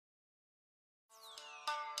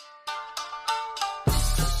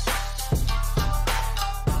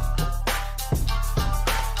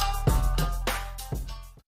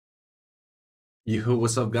Yo,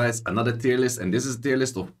 what's up guys? Another tier list, and this is a tier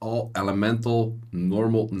list of all elemental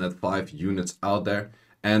normal net 5 units out there.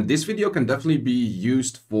 And this video can definitely be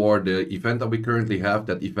used for the event that we currently have.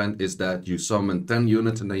 That event is that you summon 10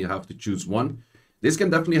 units and then you have to choose one. This can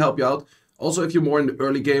definitely help you out. Also, if you're more in the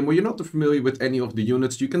early game or you're not too familiar with any of the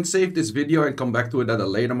units, you can save this video and come back to it at a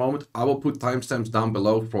later moment. I will put timestamps down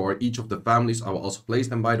below for each of the families. I will also place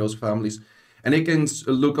them by those families. And they can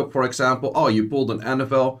look up, for example, oh, you pulled an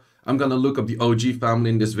NFL. I'm gonna look up the OG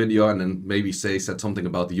family in this video and then maybe said something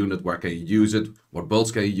about the unit. Where can you use it? What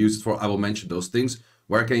builds can you use it for? I will mention those things.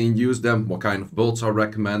 Where can you use them? What kind of builds are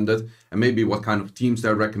recommended? And maybe what kind of teams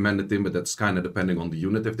they're recommended in, but that's kind of depending on the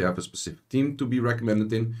unit if they have a specific team to be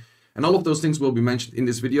recommended in. And all of those things will be mentioned in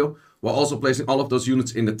this video, while also placing all of those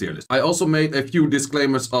units in the tier list. I also made a few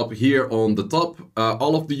disclaimers up here on the top.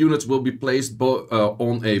 All of the units will be placed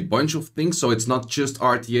on a bunch of things, so it's not just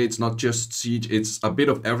RTA, it's not just Siege, it's a bit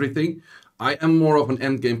of everything. I am more of an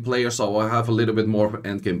endgame player, so I have a little bit more of an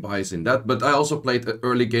endgame bias in that, but I also played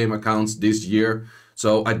early game accounts this year,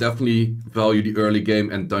 so I definitely value the early game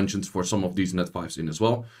and dungeons for some of these net 5s in as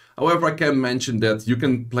well. However, I can mention that you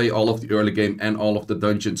can play all of the early game and all of the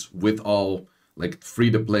dungeons with all like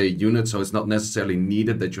free-to-play units, so it's not necessarily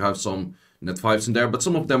needed that you have some net 5s in there, but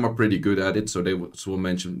some of them are pretty good at it, so they will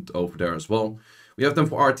mention over there as well. We have them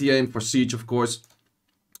for RTA and for Siege, of course.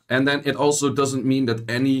 And then it also doesn't mean that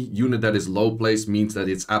any unit that is low placed means that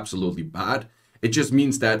it's absolutely bad. It just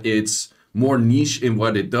means that it's more niche in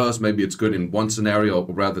what it does. Maybe it's good in one scenario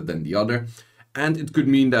rather than the other. And it could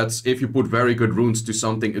mean that if you put very good runes to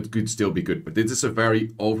something, it could still be good. But this is a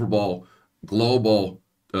very overall, global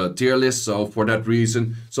tier list. So for that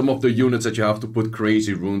reason, some of the units that you have to put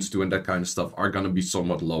crazy runes to and that kind of stuff are going to be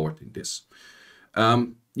somewhat lower than this.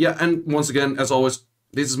 Yeah, and once again, as always,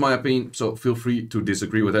 this is my opinion, so feel free to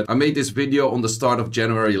disagree with it. I made this video on the start of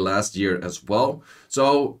January last year as well.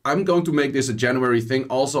 So I'm going to make this a January thing.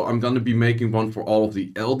 Also, I'm going to be making one for all of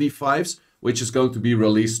the LD5s, which is going to be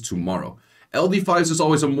released tomorrow. LD5s is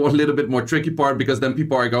always a little bit more tricky part, because then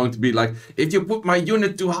people are going to be like, if you put my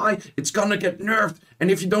unit too high, it's gonna get nerfed.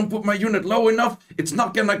 And if you don't put my unit low enough, it's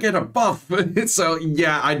not gonna get a buff. So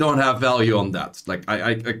yeah, I don't have value on that. Like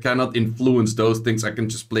I cannot influence those things. I can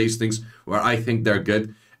just place things where I think they're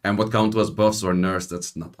good. And what count as buffs or nerfs,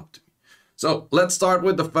 that's not up to me. So let's start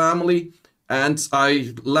with the family. And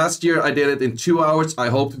last year I did it in 2 hours. I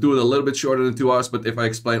hope to do it a little bit shorter than 2 hours, but if I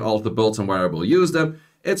explain all of the builds and where I will use them,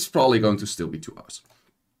 it's probably going to still be 2 hours.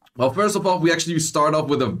 Well, first of all, we actually start off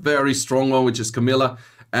with a very strong one, which is Chimera.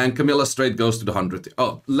 And Chimera straight goes to the 100.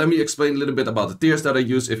 Oh, let me explain a little bit about the tiers that I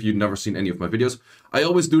use if you've never seen any of my videos. I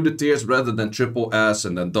always do the tiers rather than triple S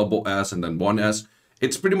and then double S and then 1S.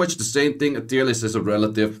 It's pretty much the same thing. A tier list is a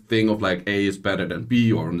relative thing of like A is better than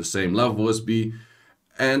B or on the same level as B.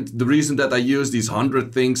 And the reason that I use these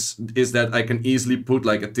 100 things is that I can easily put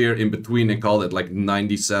like a tier in between and call it like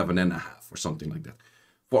 97.5 or something like that.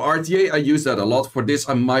 For RTA, I use that a lot. For this,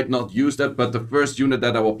 I might not use that, but the first unit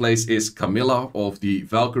that I will place is Chimera of the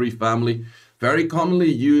Valkyrja family. Very commonly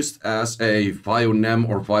used as a Vio Nem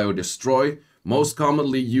or Vio Destroy. Most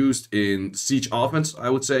commonly used in Siege offense, I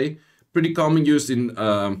would say. Pretty common used in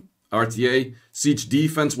RTA. Siege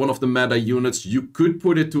defense, one of the meta units. You could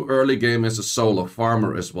put it to early game as a solo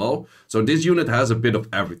farmer as well. So this unit has a bit of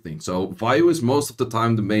everything. So Vio is most of the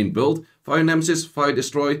time the main build. Vio Nemesis, Vio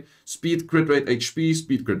Destroy, speed, crit rate, HP,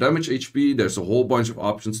 speed, crit damage, HP. There's a whole bunch of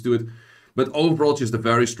options to it. But overall, just a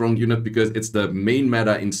very strong unit because it's the main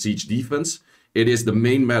meta in Siege defense. It is the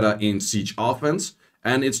main meta in Siege offense.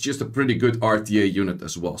 And it's just a pretty good RTA unit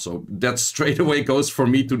as well. So that straight away goes for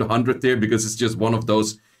me to the 100 tier because it's just one of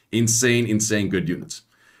those insane good units.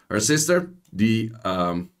 Her sister, the,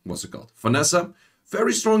 what's it called? Vanessa.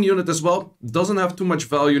 Very strong unit as well. Doesn't have too much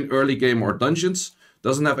value in early game or dungeons.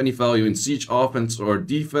 Doesn't have any value in Siege offense or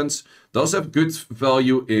defense. Does have good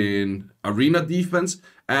value in arena defense.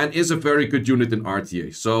 And is a very good unit in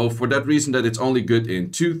RTA. So for that reason that it's only good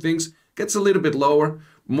in 2 things. Gets a little bit lower.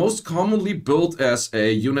 Most commonly built as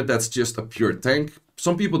a unit that's just a pure tank.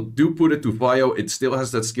 Some people do put it to Vio. It still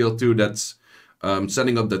has that skill too that's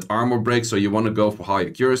setting up that armor break. So you want to go for high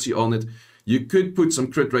accuracy on it. You could put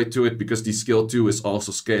some crit rate to it because the skill 2 is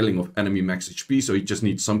also scaling of enemy max HP. So you just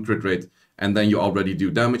need some crit rate and then you already do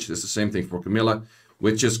damage. It's the same thing for Chimera.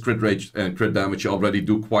 With just crit rate and crit damage, you already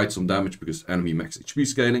do quite some damage because enemy max HP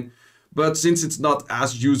scaling. But since it's not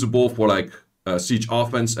as usable for like Siege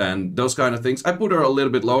offense and those kind of things, I put her a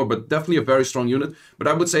little bit lower, but definitely a very strong unit. But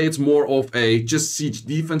I would say it's more of a just Siege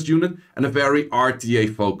defense unit and a very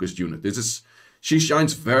RTA focused unit. She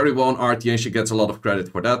shines very well on RTA and she gets a lot of credit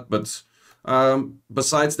for that, but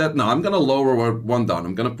Besides that, no, I'm gonna lower one down.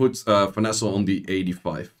 I'm gonna put Vanessa on the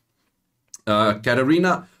 85.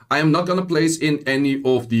 Katarina, I am not gonna place in any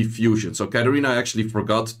of the fusions. So Katarina I actually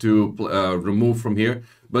forgot to remove from here.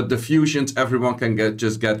 But the fusions everyone can get.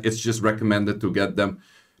 It's just recommended to get them.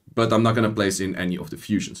 But I'm not gonna place in any of the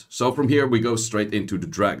fusions. So from here we go straight into the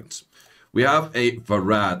dragons. We have a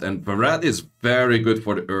Varad, and Varad is very good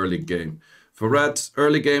for the early game. Varad,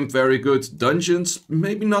 early game, very good. Dungeons,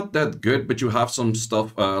 maybe not that good, but you have some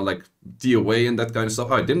stuff like TOA and that kind of stuff.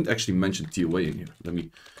 Oh, I didn't actually mention TOA in here. Let me...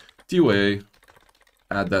 TOA,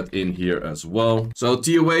 add that in here as well. So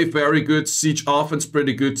TOA, very good. Siege offense,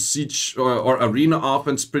 pretty good. Siege or arena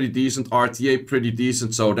offense, pretty decent. RTA, pretty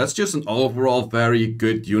decent. So that's just an overall very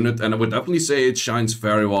good unit. And I would definitely say it shines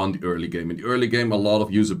very well in the early game. In the early game, a lot of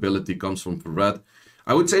usability comes from Varad.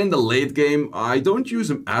 I would say in the late game, I don't use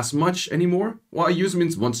him as much anymore. Well, I use him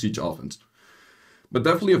in one siege offense. But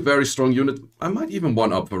definitely a very strong unit. I might even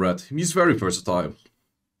one-up Varad. He's very versatile.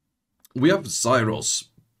 We have Zyros.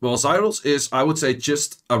 Well, Zyros is, I would say,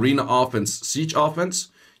 just arena offense, siege offense.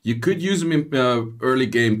 You could use him in early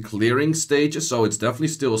game clearing stages, so it's definitely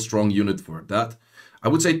still a strong unit for that. I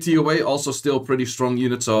would say TOA also still a pretty strong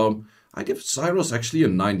unit, so I give Zyros actually a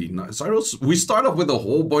 90. Zyros, we start off with a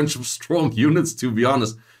whole bunch of strong units, to be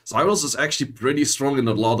honest. Zyros is actually pretty strong in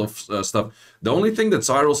a lot of stuff. The only thing that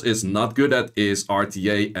Zyros is not good at is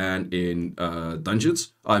RTA and in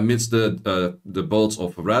dungeons. Amidst the bolts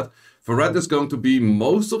of Varad. Varad is going to be,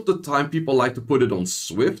 most of the time, people like to put it on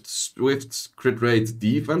Swift crit rate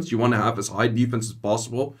defense. You want to have as high defense as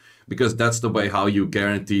possible, because that's the way how you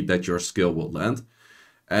guarantee that your skill will land.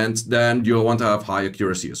 And then you want to have high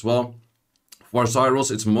accuracy as well. For Zyros,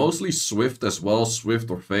 it's mostly Swift as well, Swift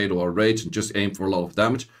or Fatal or Rage, and just aim for a lot of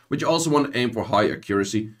damage. But you also want to aim for high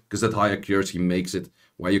accuracy, because that high accuracy makes it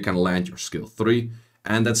where you can land your skill 3.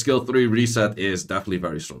 And that skill 3 reset is definitely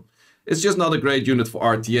very strong. It's just not a great unit for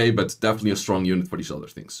RTA, but definitely a strong unit for these other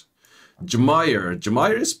things. Chimera.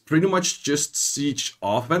 Chimera is pretty much just siege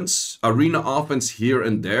offense, arena offense here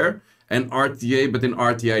and there, and RTA, but in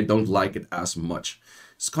RTA I don't like it as much.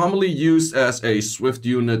 It's commonly used as a Swift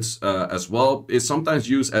unit as well. It's sometimes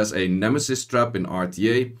used as a Nemesis trap in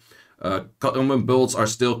RTA. Common builds are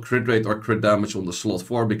still crit rate or crit damage on the slot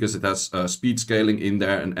 4 because it has speed scaling in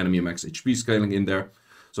there and enemy max HP scaling in there.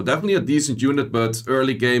 So definitely a decent unit, but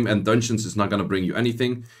early game and dungeons is not going to bring you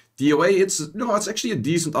anything. TOA, it's actually a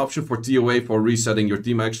decent option for TOA for resetting your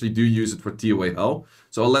team. I actually do use it for TOA Hell.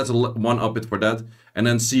 So let's one-up it for that. And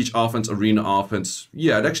then Siege offense, Arena offense.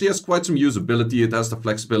 Yeah, it actually has quite some usability. It has the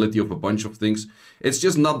flexibility of a bunch of things. It's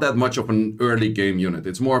just not that much of an early game unit.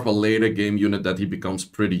 It's more of a later game unit that he becomes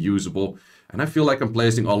pretty usable. And I feel like I'm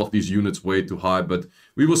placing all of these units way too high. But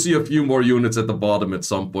we will see a few more units at the bottom at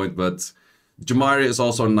some point. But Chimera is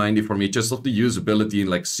also 90 for me, just of the usability in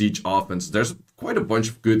like siege offense. There's quite a bunch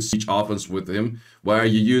of good siege offense with him, where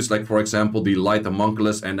you use like, for example, the light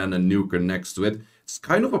homunculus and then a nuker next to it. It's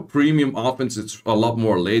kind of a premium offense. It's a lot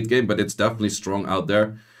more late game, but it's definitely strong out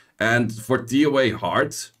there. And for TOA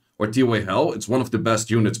Heart or TOA Hell, it's one of the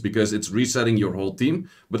best units because it's resetting your whole team,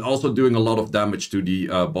 but also doing a lot of damage to the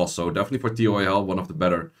boss. So definitely for TOA Hell, one of the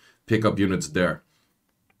better pickup units there.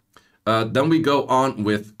 Then we go on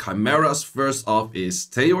with Chimeras. First off is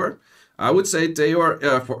Theor. I would say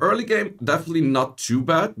Theor, for early game, definitely not too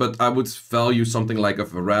bad, but I would value something like a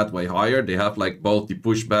Varad way higher. They have like both the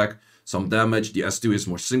pushback, some damage. The S2 is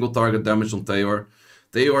more single target damage on Theor.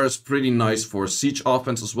 Theor is pretty nice for siege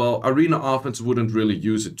offense as well. Arena offense wouldn't really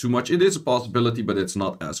use it too much. It is a possibility, but it's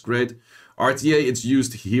not as great. RTA, it's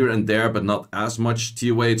used here and there, but not as much.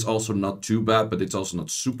 TOA, it's also not too bad, but it's also not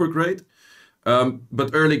super great.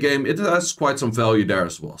 But early game, it has quite some value there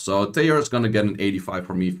as well. So Theor is going to get an 85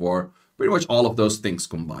 for me for pretty much all of those things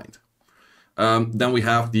combined. Then we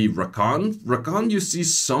have the Rakan. Rakan you see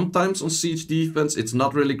sometimes on siege defense. It's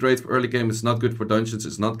not really great for early game. It's not good for dungeons.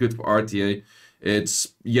 It's not good for RTA. It's,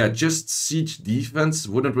 yeah, just siege defense.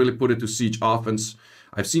 Wouldn't really put it to siege offense.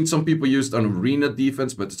 I've seen some people use it on arena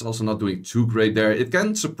defense, but it's also not doing too great there. It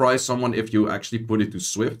can surprise someone if you actually put it to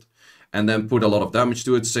Swift and then put a lot of damage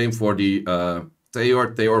to it. Same for the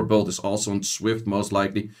Theor. Theor build is also on Swift, most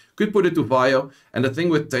likely. Could put it to Vio. And the thing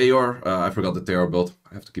with Theor, I forgot the Theor build.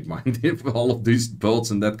 I have to keep mind of all of these builds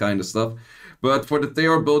and that kind of stuff. But for the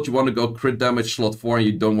Theor build, you want to go crit damage slot 4, and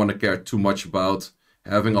you don't want to care too much about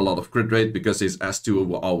having a lot of crit rate, because his S2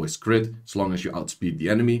 will always crit, as long as you outspeed the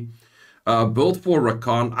enemy. Build for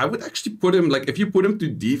Rakan, I would actually put him, like, if you put him to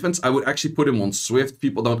defense, I would actually put him on Swift.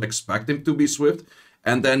 People don't expect him to be Swift.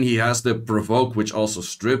 And then he has the provoke, which also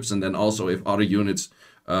strips. And then also if other units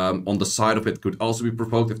On the side of it could also be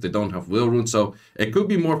provoked if they don't have will rune. So it could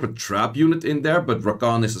be more of a trap unit in there, but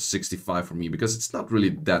Rakan is a 65 for me because it's not really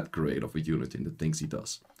that great of a unit in the things he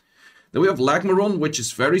does. Then we have Lagmaron, which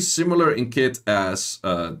is very similar in kit as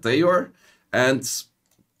Theor, and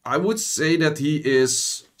I would say that he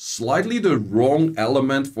is slightly the wrong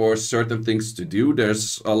element for certain things to do.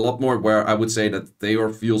 There's a lot more where I would say that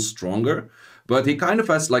Theor feels stronger. But he kind of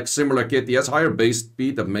has like similar kit. He has higher base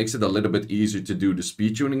speed that makes it a little bit easier to do the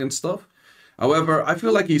speed tuning and stuff. However, I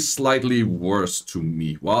feel like he's slightly worse to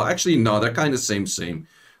me. Well, actually, no, they're kind of same.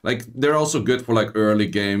 Like, they're also good for like early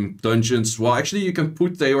game dungeons. Well, actually, you can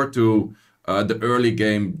put Theor to the early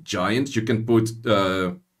game giants. You can put,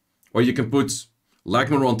 or you can put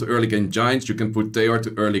Lagmaron to early game giants. You can put Theor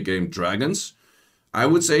to early game dragons. I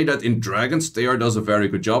would say that in dragons, Theor does a very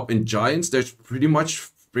good job. In giants, there's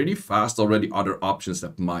pretty fast already other options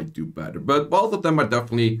that might do better. But both of them are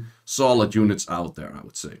definitely solid units out there, I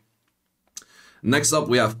would say. Next up,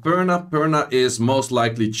 we have Perna. Perna is most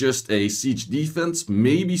likely just a siege defense,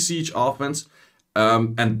 maybe siege offense.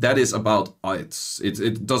 And that is about it.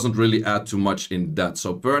 It doesn't really add too much in that.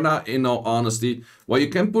 So Perna, in all honesty, well, you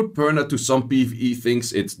can put Perna to some PvE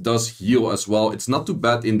things. It does heal as well. It's not too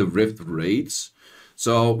bad in the Rift raids.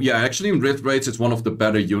 So yeah, actually in Rift raids, it's one of the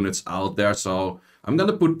better units out there. So I'm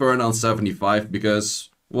gonna put Perna on 75 because,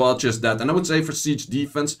 well, just that. And I would say for siege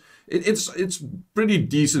defense, it's pretty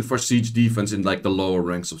decent for siege defense in like the lower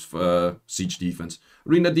ranks of siege defense.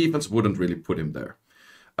 Arena defense wouldn't really put him there.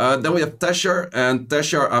 Then we have Teshar, and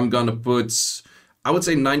Teshar I'm gonna put, I would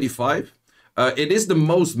say 95. It is the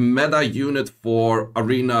most meta unit for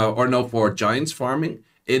arena, or no, for giants farming.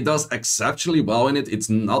 It does exceptionally well in it. It's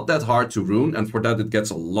not that hard to rune, and for that it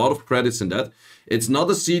gets a lot of credits in that. It's not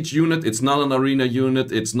a siege unit, it's not an arena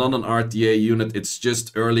unit, it's not an RTA unit, it's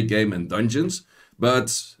just early game and dungeons.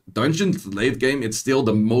 But dungeons late game, it's still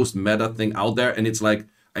the most meta thing out there, and it's like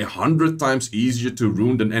 100 times easier to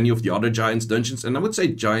rune than any of the other giants dungeons. And I would say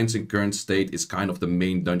giants in current state is kind of the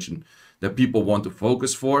main dungeon that people want to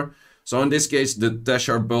focus for. So in this case, the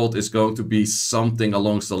Teshar build is going to be something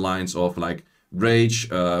along the lines of like Rage,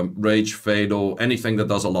 Fatal, anything that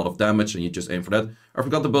does a lot of damage, and you just aim for that. I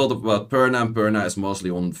forgot the build about Perna, and Perna is mostly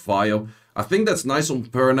on Fire. I think that's nice on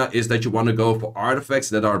Perna is that you want to go for artifacts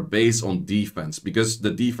that are based on defense, because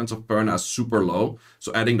the defense of Perna is super low,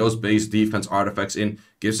 so adding those base defense artifacts in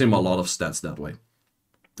gives him a lot of stats that way.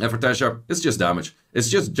 And for Teshar, it's just damage. It's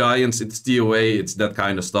just giants, it's TOA, it's that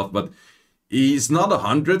kind of stuff, but he's not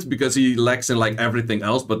 100 because he lacks in like everything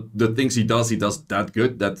else, but the things he does that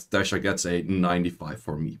good that Teshar gets a 95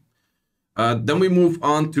 for me. Then we move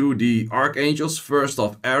on to the Archangels. First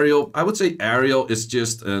off, Ariel. I would say Ariel is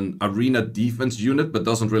just an arena defense unit, but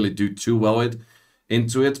doesn't really do too well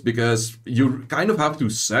into it because you kind of have to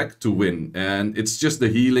sack to win. And it's just the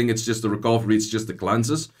healing, it's just the recovery, it's just the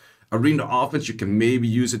cleanses. Arena offense, you can maybe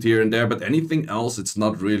use it here and there, but anything else, it's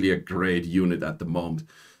not really a great unit at the moment.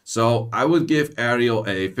 So I would give Ariel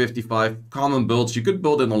a 55. Common builds, you could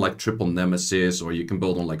build it on like triple Nemesis, or you can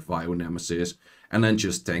build on like Vio Nemesis, and then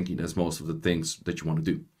just tanking as most of the things that you want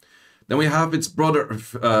to do. Then we have its brother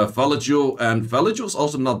Valkyrja, and Valkyrja is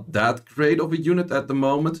also not that great of a unit at the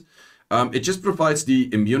moment. It just provides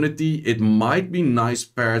the immunity. It might be nice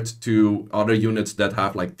paired to other units that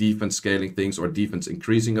have like defense scaling things or defense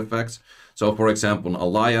increasing effects. So for example, an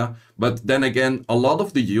Alaya. But then again, a lot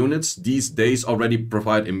of the units these days already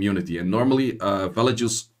provide immunity. And normally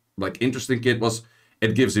Valkyrja's like interesting kit was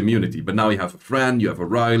it gives immunity. But now you have a Friend, you have a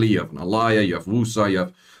Riley, you have an Alaya, you have Wusa, you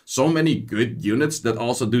have so many good units that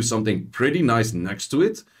also do something pretty nice next to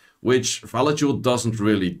it, which Valkyrja doesn't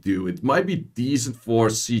really do. It might be decent for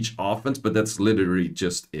siege offense, but that's literally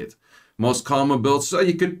just it. Most common builds, so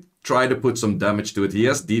you could try to put some damage to it. He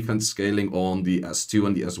has defense scaling on the S2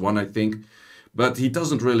 and the S1, I think, but he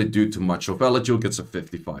doesn't really do too much. So Valkyrja gets a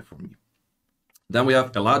 55 for me. Then we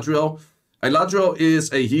have Eladriel. Eladriel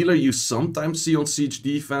is a healer you sometimes see on siege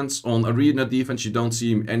defense. On arena defense, you don't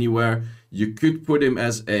see him anywhere. You could put him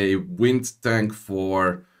as a wind tank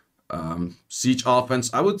for siege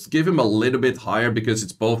offense. I would give him a little bit higher because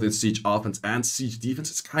it's both in siege offense and siege defense.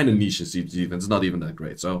 It's kind of niche in siege defense. It's not even that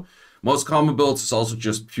great. So most common builds is also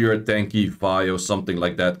just pure tanky, Vio, something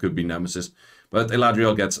like that. Could be Nemesis. But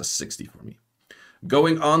Eladriel gets a 60 for me.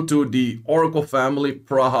 Going on to the Oracle family,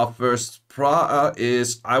 Praha first. Praha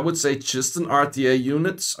is, I would say, just an RTA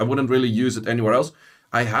unit. I wouldn't really use it anywhere else.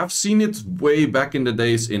 I have seen it way back in the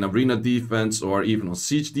days in arena defense or even on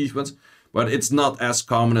siege defense, but it's not as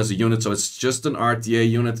common as a unit, so it's just an RTA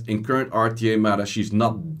unit. In current RTA meta, she's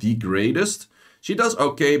not the greatest. She does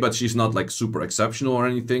okay, but she's not like super exceptional or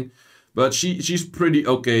anything. But she's pretty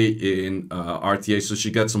okay in RTA, so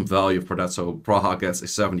she gets some value for that. So Praha gets a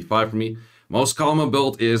 75 for me. Most common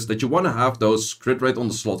build is that you want to have those crit rate on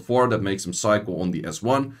the slot 4 that makes him cycle on the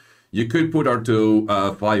S1. You could put her to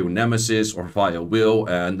via Nemesis or via Will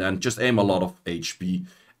and then just aim a lot of HP.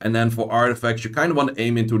 And then for artifacts, you kind of want to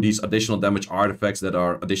aim into these additional damage artifacts that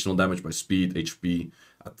are additional damage by speed, HP,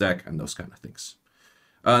 attack, and those kind of things.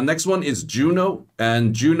 Next one is Juno.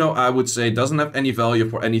 And Juno, I would say, doesn't have any value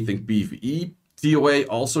for anything PvE. TOA,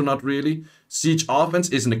 also not really. Siege offense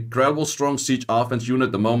is an incredible strong siege offense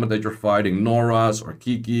unit the moment that you're fighting Noras or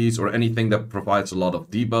Kikis or anything that provides a lot of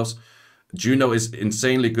debuffs. Juno is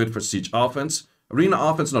insanely good for siege offense. Arena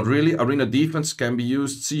offense, not really. Arena defense can be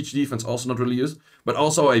used. Siege defense, also not really used. But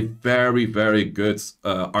also a very, very good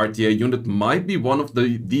RTA unit. Might be one of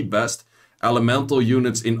the best elemental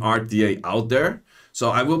units in RTA out there. So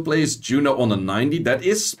I will place Juno on a 90. That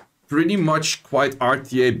is pretty much quite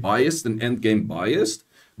RTA biased and endgame biased.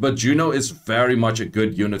 But Juno is very much a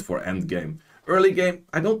good unit for endgame. Early game,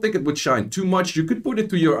 I don't think it would shine too much. You could put it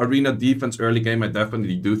to your arena defense early game. I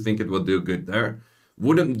definitely do think it will do good there.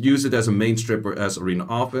 Wouldn't use it as a main stripper as arena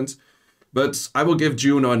offense. But I will give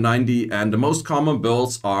Juno a 90. And the most common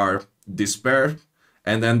builds are Despair.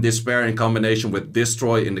 And then Despair in combination with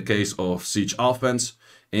Destroy in the case of siege offense.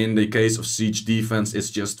 In the case of siege defense, it's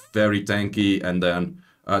just very tanky. And then,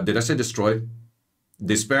 did I say Destroy?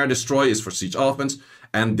 Despair Destroy is for siege offense.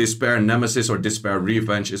 And Despair Nemesis or Despair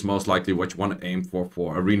Revenge is most likely what you want to aim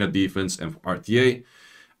for arena defense and for RTA.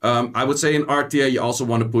 I would say in RTA you also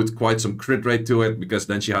want to put quite some crit rate to it, because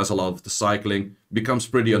then she has a lot of the cycling. Becomes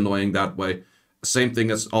pretty annoying that way. Same thing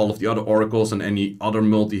as all of the other oracles and any other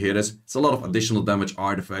multi-hitters. It's a lot of additional damage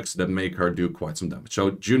artifacts that make her do quite some damage.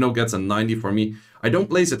 So Juno gets a 90 for me. I don't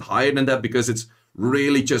place it higher than that because it's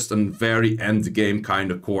really just a very end game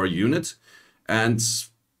kind of core unit. And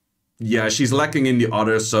yeah, she's lacking in the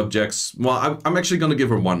other subjects. Well, I'm actually going to give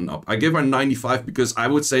her 1 up. I give her 95 because I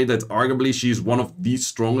would say that arguably she's one of the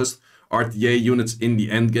strongest RTA units in the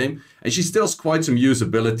end game. And she still has quite some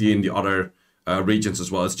usability in the other regions as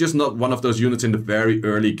well. It's just not one of those units in the very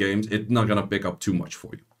early games. It's not going to pick up too much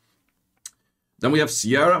for you. Then we have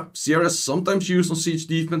Sierra. Sierra is sometimes used on siege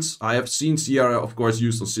defense. I have seen Sierra, of course,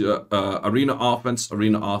 used on arena offense.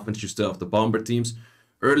 Arena offense, you still have the bomber teams.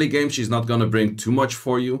 Early game, she's not going to bring too much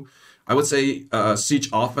for you. I would say siege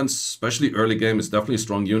offense, especially early game, is definitely a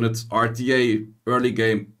strong unit. RTA, early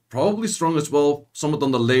game, probably strong as well. Somewhat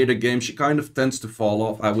on the later game, she kind of tends to fall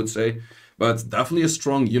off, I would say. But definitely a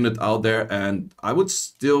strong unit out there. And I would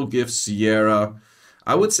still give Sierra,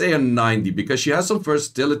 I would say a 90. Because she has some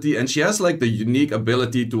versatility and she has like the unique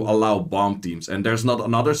ability to allow bomb teams. And there's not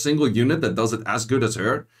another single unit that does it as good as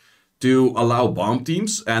her to allow bomb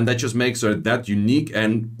teams. And that just makes her that unique.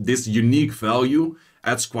 And this unique value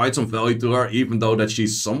adds quite some value to her, even though that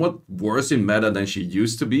she's somewhat worse in meta than she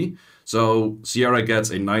used to be. So Sierra gets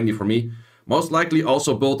a 90 for me. Most likely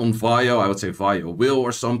also built on Vio, I would say Vio Will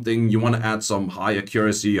or something. You want to add some high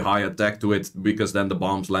accuracy, high attack to it, because then the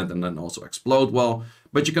bombs land and then also explode well.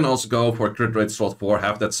 But you can also go for crit rate slot 4,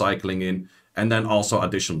 have that cycling in, and then also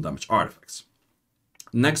additional damage artifacts.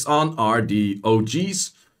 Next on are the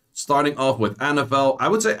OGs. Starting off with NFL. I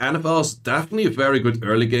would say NFL is definitely a very good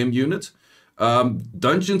early game unit.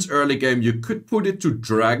 Dungeons early game, you could put it to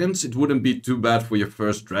Dragons. It wouldn't be too bad for your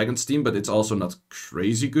first Dragons team, but it's also not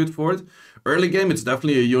crazy good for it. Early game, it's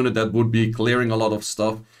definitely a unit that would be clearing a lot of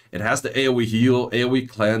stuff. It has the AoE heal, AoE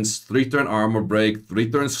cleanse, 3-turn armor break,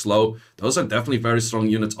 3-turn slow. Those are definitely very strong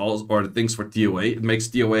units, or things for TOA. It makes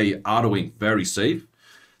TOA autoing very safe.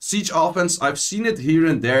 Siege offense, I've seen it here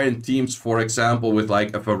and there in teams, for example, with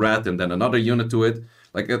like a Farad and then another unit to it.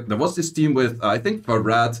 Like there was this team with, I think,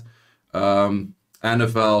 Farad,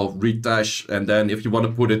 NFL, Ritash, and then if you want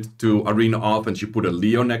to put it to arena offense, you put a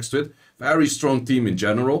Leo next to it. Very strong team in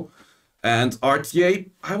general. And RTA,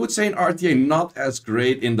 I would say in RTA not as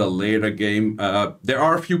great in the later game. There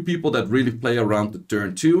are a few people that really play around the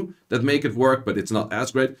turn 2 that make it work, but it's not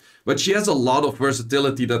as great. But she has a lot of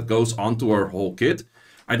versatility that goes onto her whole kit.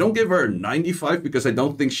 I don't give her 95 because I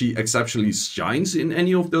don't think she exceptionally shines in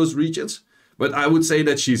any of those regions. But I would say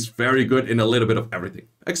that she's very good in a little bit of everything,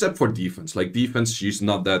 except for defense. Like defense, she's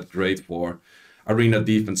not that great for arena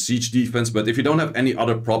defense, siege defense. But if you don't have any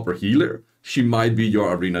other proper healer, she might be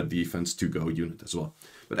your arena defense to-go unit as well.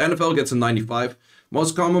 But NFL gets a 95.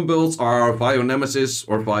 Most common builds are Vio Nemesis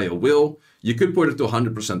or Vio Will. You could put it to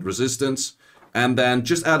 100% resistance. And then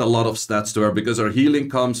just add a lot of stats to her, because her healing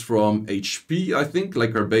comes from HP, I think,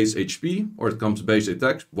 like her base HP, or it comes base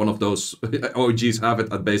attack. One of those OGs have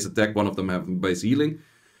it at base attack, one of them have base healing.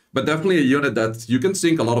 But definitely a unit that you can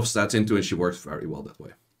sink a lot of stats into, and she works very well that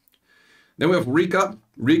way. Then we have Rika.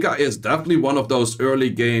 Rika is definitely one of those early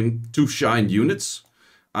game to shine units.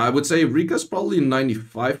 I would say Rika's probably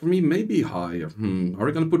 95 for me, maybe higher. Are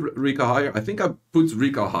we going to put Rika higher? I think I put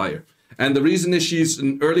Rika higher. And the reason is she's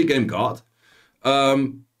an early game god.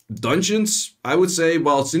 Dungeons, I would say,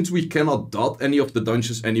 well, since we cannot dot any of the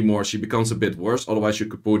dungeons anymore, she becomes a bit worse. Otherwise, you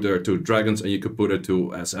could put her to Dragons and you could put her to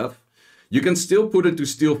SF. You can still put her to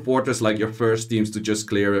Steel Fortress like your first teams to just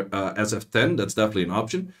clear SF10. That's definitely an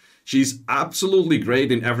option. She's absolutely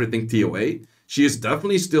great in everything TOA. She is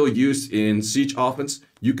definitely still used in Siege offense.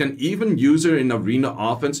 You can even use her in Arena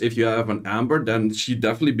offense if you have an Amber. Then she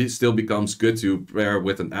definitely still becomes good to pair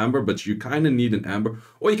with an Amber, but you kind of need an Amber.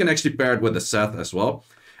 Or you can actually pair it with a Seth as well.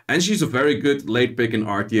 And she's a very good late pick in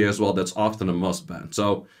RTA as well. That's often a must ban.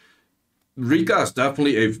 So Rika is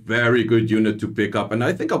definitely a very good unit to pick up. And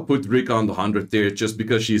I think I'll put Rika on the 100 tier just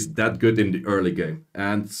because she's that good in the early game.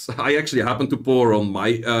 And I actually happen to pull her on my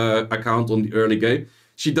account on the early game.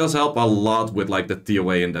 She does help a lot with like the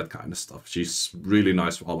TOA and that kind of stuff. She's really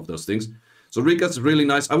nice for all of those things. So Rika's really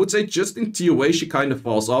nice. I would say just in TOA she kind of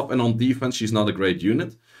falls off, and on defense she's not a great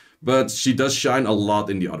unit. But she does shine a lot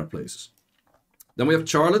in the other places. Then we have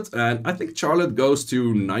Charlotte, and I think Charlotte goes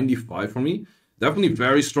to 95 for me. Definitely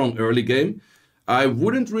very strong early game. I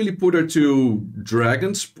wouldn't really put her to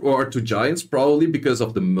Dragons or to Giants probably because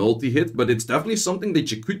of the multi-hit, but it's definitely something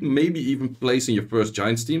that you could maybe even place in your first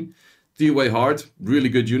Giants team. TOA hard, really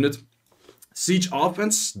good unit. Siege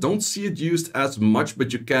offense, don't see it used as much,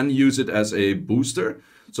 but you can use it as a booster.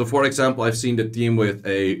 So for example, I've seen the team with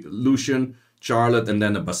a Lucian, Charlotte, and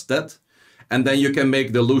then a Bastet. And then you can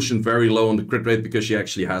make the Lucian very low on the crit rate because she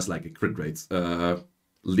actually has like a crit rate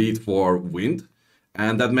lead for wind.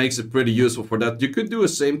 And that makes it pretty useful for that. You could do the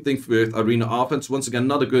same thing with Arena offense. Once again,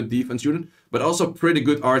 not a good defense unit, but also pretty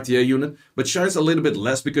good RTA unit. But shines a little bit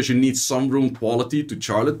less because you need some rune quality to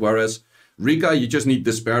Charlotte. Whereas Rika, you just need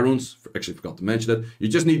Despair runes. Actually, forgot to mention that. You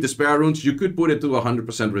just need Despair runes. You could put it to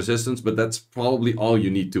 100% resistance, but that's probably all you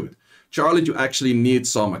need to it. Charlotte, you actually need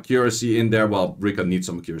some accuracy in there. Well, Rika needs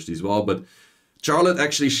some accuracy as well, but Charlotte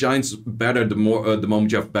actually shines better the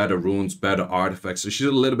moment you have better runes, better artifacts. So she's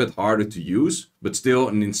a little bit harder to use, but still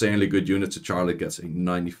an insanely good unit. So Charlotte gets a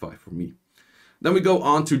 95 for me. Then we go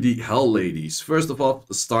on to the Hell Ladies. First of all,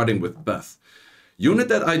 starting with Beth. Unit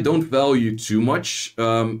that I don't value too much.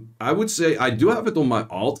 I would say I do have it on my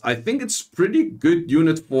alt. I think it's pretty good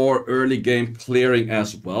unit for early game clearing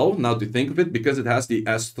as well. Now to think of it, because it has the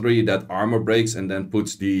S3 that armor breaks and then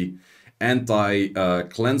puts the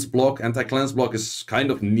anti-cleanse block. Anti-cleanse block is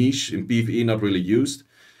kind of niche in PvE, not really used.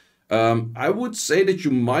 I would say that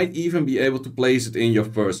you might even be able to place it in your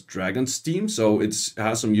first Dragons team, so it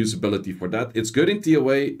has some usability for that. It's good in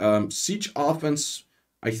TOA. Siege offense,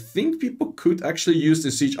 I think people could actually use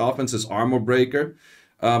the Siege offense as armor breaker.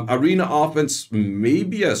 Arena offense,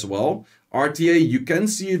 maybe as well. RTA, you can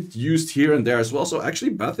see it used here and there as well, so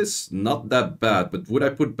actually Beth is not that bad, but would I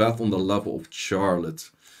put Beth on the level of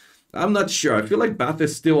Charlotte? I'm not sure. I feel like Beth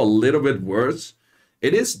is still a little bit worse.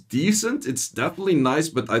 It is decent. It's definitely nice,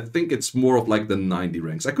 but I think it's more of like the 90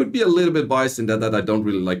 ranks. I could be a little bit biased in that I don't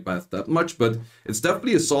really like Beth that much, but it's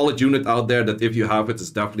definitely a solid unit out there that if you have it,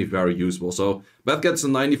 it's definitely very useful. So Beth gets a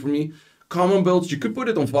 90 for me. Common builds, you could put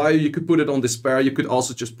it on Fire, you could put it on Despair, you could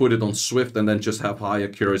also just put it on Swift and then just have high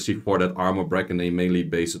accuracy for that armor break, and they mainly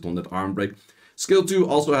base it on that armor break. Skill 2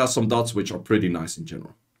 also has some dots which are pretty nice in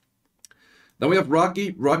general. Then we have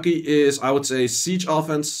Rocky. Rocky is, I would say, Siege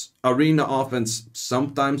offense, Arena offense,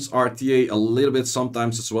 sometimes RTA a little bit,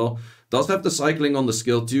 sometimes as well. Does have the cycling on the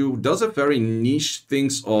skill too. Does have very niche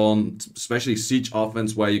things on, especially Siege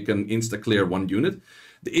offense, where you can insta-clear one unit.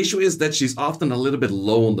 The issue is that she's often a little bit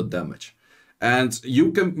low on the damage. And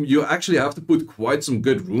you actually have to put quite some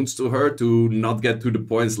good runes to her to not get to the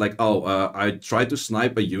points like, oh, I tried to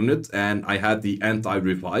snipe a unit and I had the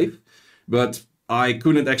anti-revive, but I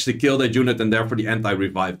couldn't actually kill that unit and therefore the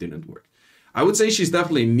anti-revive didn't work. I would say she's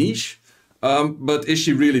definitely niche, but is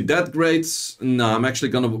she really that great? No, I'm actually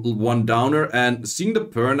gonna one down her, and seeing the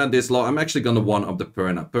Perna this low, I'm actually gonna one up the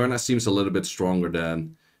Perna. Perna seems a little bit stronger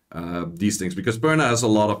than these things because Perna has a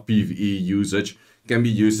lot of PvE usage, can be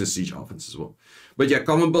used in Siege offense as well. But yeah,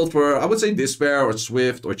 common build for, I would say Despair or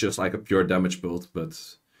Swift or just like a pure damage build, but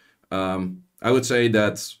I would say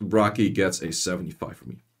that Rocky gets a 75 for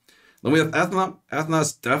me. Then we have Athena. Athena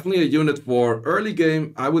is definitely a unit for early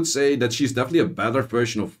game. I would say that she's definitely a better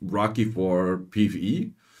version of Rocky for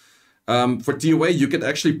PvE. For TOA, you could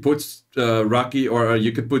actually put Rocky, or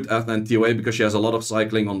you could put Athena in TOA because she has a lot of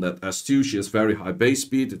cycling on that S2. She has very high base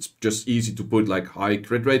speed. It's just easy to put like high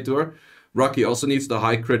crit rate to her. Rocky also needs the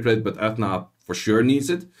high crit rate, but Athena for sure needs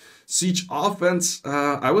it. Siege offense,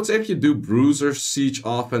 I would say if you do bruiser, siege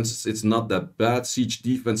offense, it's not that bad. Siege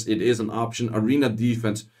defense, it is an option. Arena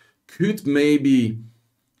defense could maybe,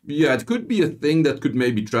 yeah, it could be a thing that could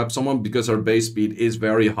maybe trap someone because her base speed is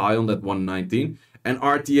very high on that 119. And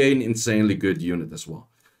RTA, an insanely good unit as well.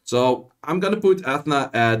 So I'm going to put Athena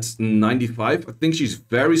at 95. I think she's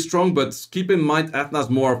very strong, but keep in mind Athena's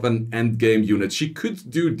more of an end game unit. She could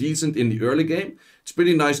do decent in the early game. It's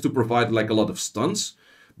pretty nice to provide like a lot of stuns.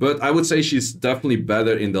 But I would say she's definitely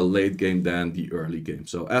better in the late game than the early game.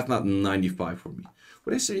 So Athena 95 for me.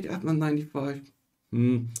 Would I say Athena 95?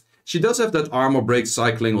 She does have that armor break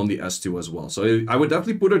cycling on the S2 as well. So I would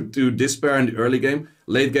definitely put her to Despair in the early game.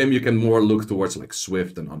 Late game, you can more look towards like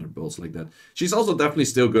Swift and other builds like that. She's also definitely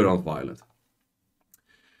still good on Violent.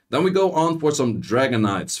 Then we go on for some Dragon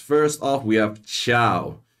Knights. First off, we have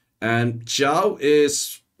Chao. And Chao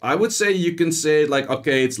is, I would say you can say like,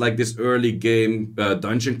 okay, it's like this early game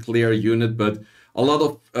dungeon clear unit, but a lot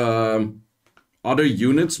of other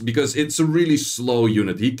units, because it's a really slow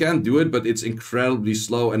unit. He can do it, but it's incredibly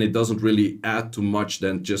slow and it doesn't really add too much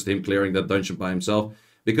than just him clearing that dungeon by himself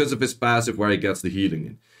because of his passive where he gets the healing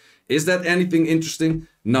in. Is that anything interesting?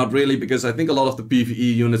 Not really, because I think a lot of the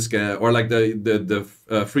PvE units can, or like the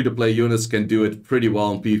free-to-play units can do it pretty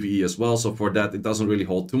well in PvE as well. So for that, it doesn't really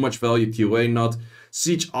hold too much value. TOA not.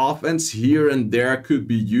 Siege offense here and there could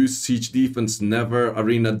be used. Siege defense never.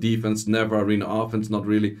 Arena defense never. Arena offense not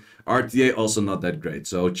really. RTA also not that great.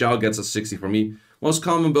 So Chao gets a 60 for me. Most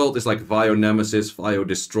common build is like Vio Nemesis, Vio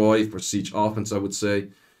Destroy for siege offense, I would say.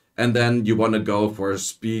 And then you want to go for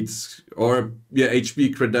speed or, yeah,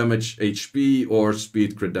 HP crit damage HP or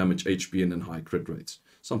speed crit damage HP and then high crit rates.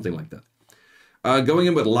 Something like that. Going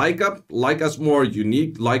in with Leica. Leica's more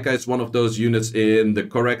unique. Leica is one of those units in the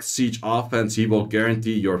correct siege offense. He will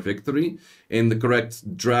guarantee your victory. In the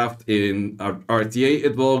correct draft in RTA,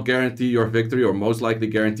 it will guarantee your victory or most likely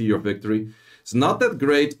guarantee your victory. It's not that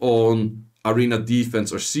great on arena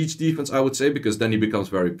defense or siege defense, I would say, because then he becomes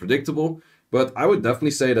very predictable. But I would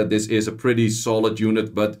definitely say that this is a pretty solid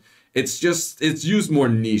unit, but it's used more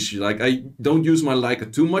niche. Like, I don't use my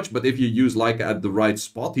Leica too much, but if you use Leica at the right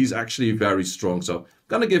spot, he's actually very strong. So I'm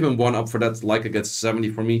gonna give him 1 up for that. Leica gets 70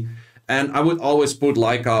 for me. And I would always put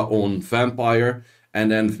Leica on Vampire,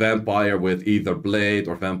 and then Vampire with either Blade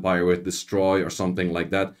or Vampire with Destroy or something like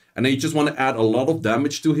that. And then you just want to add a lot of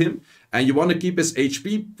damage to him. And you want to keep his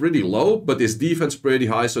HP pretty low, but his defense pretty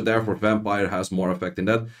high, so therefore Vampire has more effect in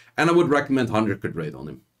that. And I would recommend 100 crit rate on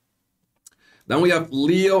him. Then we have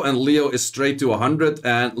Leo, and Leo is straight to 100,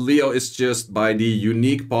 and Leo is just by the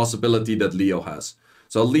unique possibility that Leo has.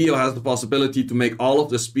 So Leo has the possibility to make all of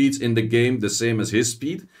the speeds in the game the same as his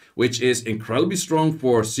speed, which is incredibly strong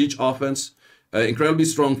for siege offense, incredibly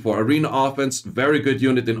strong for arena offense, very good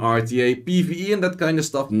unit in RTA, PvE and that kind of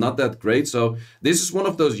stuff, not that great. So this is one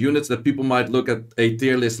of those units that people might look at a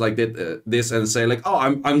tier list like this and say like, oh,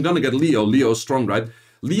 I'm gonna get Leo. Leo's strong, right?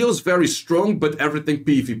 Leo's very strong, but everything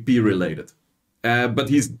PvP related. But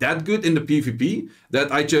he's that good in the PvP that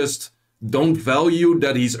I just don't value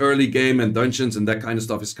that he's early game and dungeons and that kind of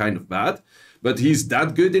stuff is kind of bad. But he's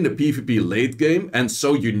that good in the PvP late game and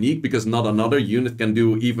so unique because not another unit can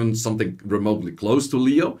do even something remotely close to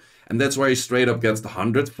Leo. And that's why he straight up gets the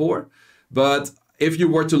 100 for. But if you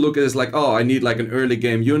were to look at it as like, oh, I need like an early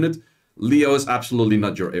game unit, Leo is absolutely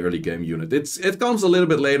not your early game unit. It comes a little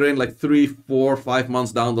bit later in, like 3, 4, 5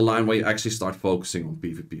 months down the line where you actually start focusing on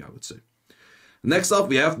PvP, I would say. Next up,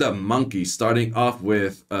 we have the monkey, starting off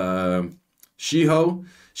with Shiho.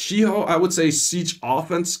 Shiho, I would say siege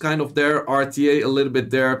offense kind of there, RTA a little bit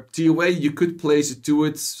there. TOA, you could place it to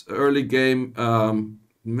its early game.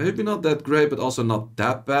 Maybe not that great, but also not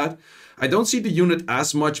that bad. I don't see the unit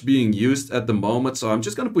as much being used at the moment, so I'm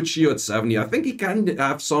just going to put Shiho at 70. I think he can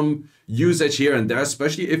have some usage here and there,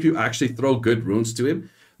 especially if you actually throw good runes to him.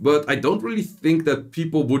 But I don't really think that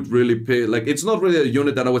people would really pay, like, it's not really a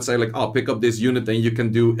unit that I would say, like, oh, pick up this unit and you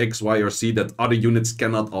can do X, Y, or Z that other units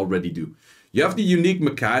cannot already do. You have the unique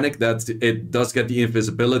mechanic that it does get the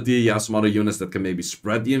invisibility. You have some other units that can maybe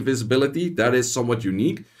spread the invisibility. That is somewhat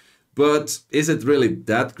unique. But is it really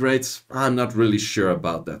that great? I'm not really sure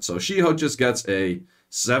about that. So Shiho just gets a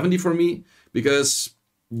 70 for me because,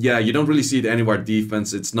 yeah, you don't really see it anywhere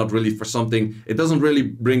defense. It's not really for something. It doesn't really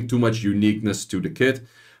bring too much uniqueness to the kit.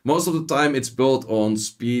 Most of the time it's built on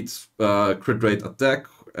speed, crit rate attack,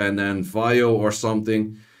 and then Vio or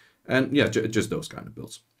something. And yeah, just those kind of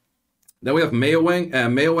builds. Then we have Meowang.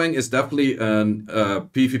 Meowang is definitely a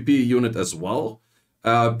PvP unit as well.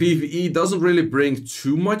 PvE doesn't really bring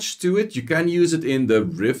too much to it. You can use it in the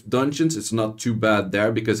Rift dungeons. It's not too bad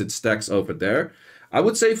there because it stacks over there. I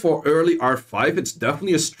would say for early R5, it's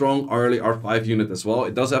definitely a strong early R5 unit as well.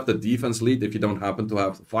 It does have the defense lead if you don't happen to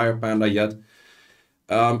have the Fire Panda yet.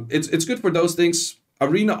 It's good for those things.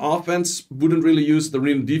 Arena offense wouldn't really use it.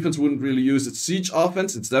 Arena defense wouldn't really use it. Siege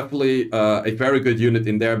offense, it's definitely a very good unit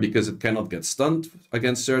in there because it cannot get stunned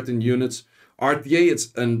against certain units. RTA,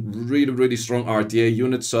 it's a really strong RTA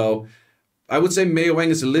unit. So I would say Mei Wang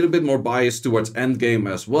is a little bit more biased towards endgame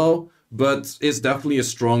as well, but it's definitely a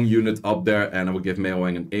strong unit up there, and I would give Mei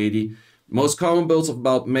Wang an 80. Most common builds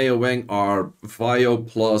about Mei Wang are Vio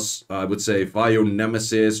plus, I would say, Vio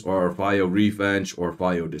Nemesis or Vio Revenge or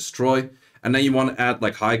Vio Destroy. And then you want to add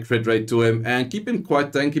like high crit rate to him and keep him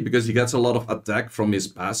quite tanky because he gets a lot of attack from his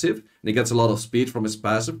passive and he gets a lot of speed from his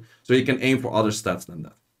passive, so he can aim for other stats than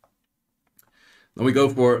that. Then we go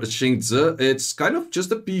for Xingzi. It's kind of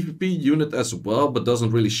just a PvP unit as well, but doesn't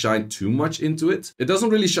really shine too much into it. It doesn't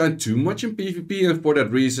really shine too much in PvP, and for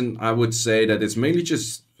that reason I would say that it's mainly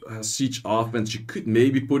just siege offense. You could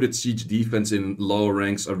maybe put it siege defense in lower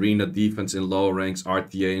ranks, arena defense in lower ranks,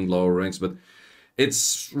 RTA in lower ranks, but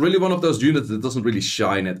it's really one of those units that doesn't really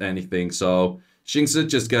shine at anything. So Xingzi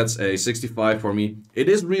just gets a 65 for me. It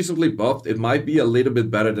is recently buffed. It might be a little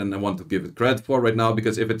bit better than I want to give it credit for right now,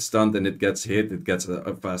 because if it's stunned and it gets hit, it gets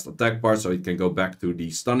a fast attack bar, so it can go back to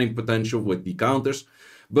the stunning potential with the counters.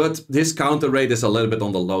 But his counter rate is a little bit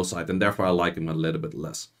on the low side, and therefore I like him a little bit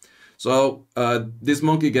less. So this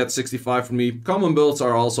monkey gets 65 from me. Common builds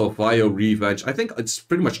are also Vio Revenge. I think it's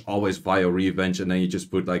pretty much always Vio Revenge, and then you just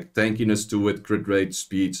put like tankiness to it, crit rate,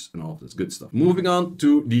 speeds, and all this good stuff. Moving on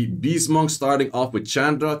to the Beast Monk, starting off with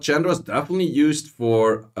Chandra. Chandra is definitely used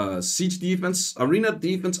for siege defense. Arena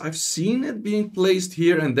defense, I've seen it being placed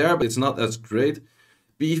here and there, but it's not as great.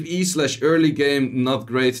 PvE / early game, not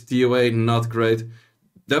great. TOA, not great.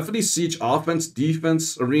 Definitely siege offense,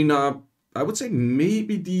 defense, arena, I would say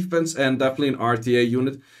maybe defense, and definitely an RTA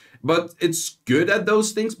unit. But it's good at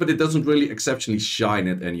those things, but it doesn't really exceptionally shine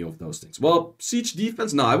at any of those things. Well, siege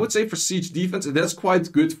defense, no, I would say for siege defense, it has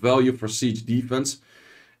quite good value for siege defense.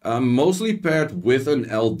 Mostly paired with an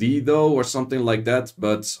LD though, or something like that.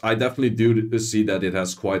 But I definitely do see that it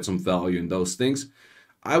has quite some value in those things.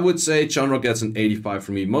 I would say Chandra gets an 85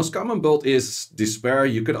 for me. Most common build is Despair.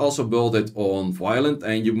 You could also build it on Violent,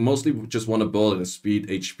 and you mostly just want to build it as speed,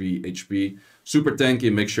 HP, super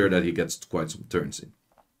tanky, make sure that he gets quite some turns in.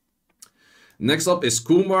 Next up is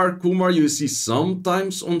Kumar. Kumar you see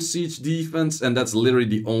sometimes on Siege Defense, and that's literally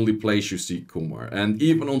the only place you see Kumar. And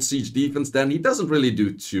even on Siege Defense, then he doesn't really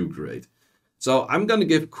do too great. So I'm gonna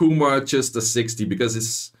give Kumar just a 60, because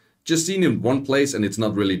it's just seen in one place and it's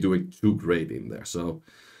not really doing too great in there. So,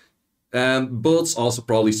 and builds also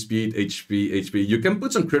probably speed, HP. You can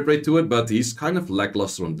put some crit rate to it, but he's kind of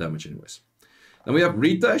lackluster on damage anyways. Then we have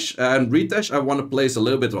Ritesh, and Ritesh I want to place a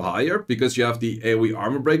little bit higher because you have the AoE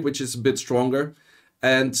armor break, which is a bit stronger.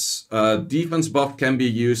 And defense buff can be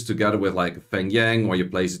used together with like a Feng Yang, or you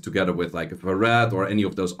place it together with like a Verad or any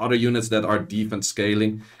of those other units that are defense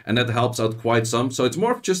scaling, and that helps out quite some. So it's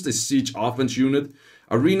more of just a siege offense unit.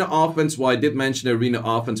 Arena offense, well, I did mention arena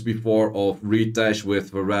offense before of Ritesh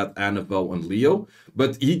with Verad, Annabelle, and Leo.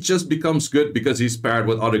 But he just becomes good because he's paired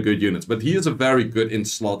with other good units. But he is a very good in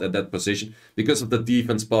slot at that position because of the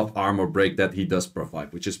defense buff armor break that he does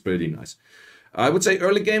provide, which is pretty nice. I would say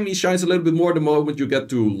early game he shines a little bit more. The moment you get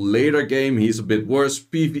to later game, he's a bit worse.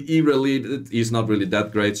 PvE related, he's not really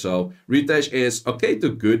that great. So Ritesh is okay to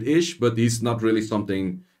good-ish, but he's not really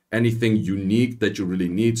anything unique that you really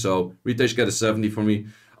need. So Ritesh get a 70 for me.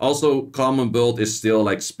 Also, common build is still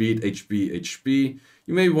like speed, HP.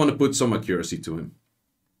 You maybe want to put some accuracy to him.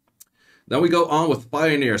 Then we go on with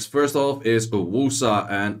Pioneers. First off is Wusa,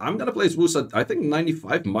 and I'm gonna place Wusa, I think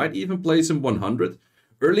 95, might even place him 100.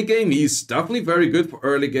 Early game, he's definitely very good for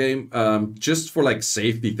early game, just for like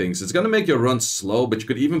safety things. It's gonna make your run slow, but you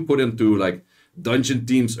could even put him to like dungeon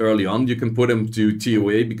teams early on. You can put him to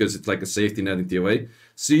TOA because it's like a safety net in TOA.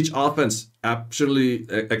 Siege offense, absolutely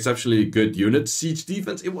exceptionally good unit. Siege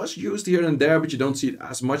defense, it was used here and there, but you don't see it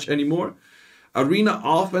as much anymore. Arena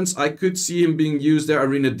offense, I could see him being used there.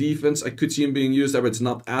 Arena defense, I could see him being used there, but it's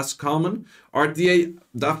not as common. RTA,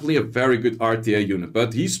 definitely a very good RTA unit,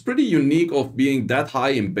 but he's pretty unique of being that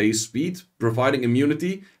high in base speed, providing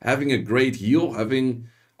immunity, having a great heal, having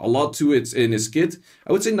a lot to it in his kit.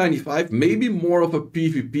 I would say 95, maybe more of a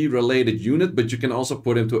PvP related unit, but you can also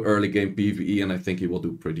put him to early game PvE, and I think he will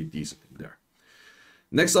do pretty decent there.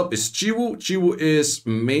 Next up is Chiwu. Chiwu is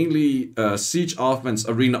mainly siege offense,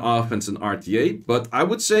 arena offense, and RTA. But I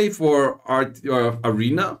would say for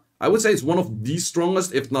arena, I would say it's one of the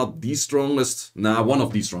strongest, if not the strongest. Nah, one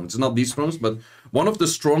of the strongest. It's not the strongest, but one of the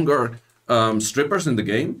stronger strippers in the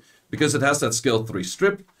game. because it has that skill 3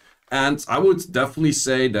 strip. And I would definitely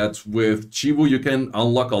say that with Chiwu, you can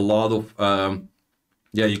unlock a lot of,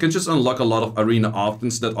 you can just unlock a lot of arena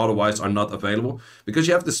options that otherwise are not available. Because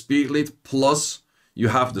you have the speed lead, plus you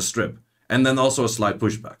have the strip. And then also a slight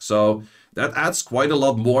pushback. So that adds quite a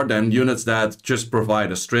lot more than units that just provide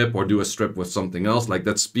a strip or do a strip with something else. Like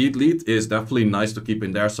that speed lead is definitely nice to keep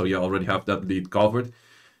in there. So you already have that lead covered.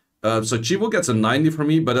 So Chiwu gets a 90 for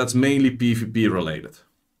me, but that's mainly PvP related.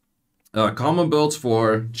 Common builds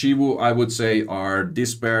for Chiwu, I would say, are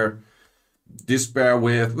Despair. Despair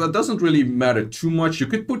with, well, it doesn't really matter too much. You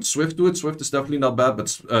could put Swift to it. Swift is definitely not bad,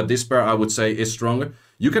 but Despair, I would say, is stronger.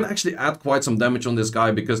 You can actually add quite some damage on this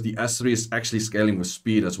guy because the S3 is actually scaling with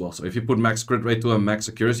speed as well. So if you put max crit rate to him, max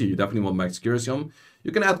accuracy, you definitely want max accuracy on him.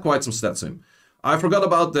 You can add quite some stats to him. I forgot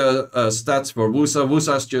about the stats for Wusa.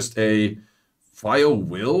 Wusa is just a Fire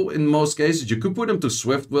Will in most cases. You could put him to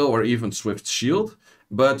Swift Will or even Swift Shield.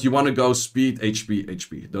 But you want to go speed, HP,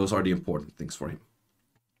 HP. Those are the important things for him.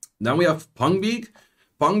 Then we have Pungbeak.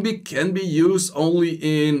 Pungbeak can be used only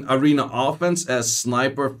in arena offense as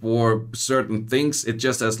sniper for certain things. It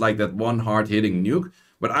just has like that one hard-hitting nuke.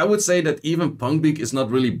 But I would say that even Pungbeak is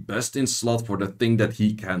not really best in slot for the thing that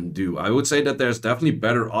he can do. I would say that there's definitely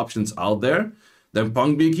better options out there than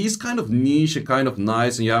Pungbeak. He's kind of niche and kind of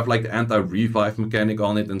nice. And you have like the anti-revive mechanic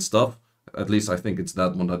on it and stuff. At least I think it's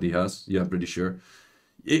that one that he has. Yeah, I'm pretty sure.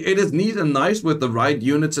 It is neat and nice with the right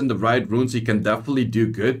units and the right runes. He can definitely do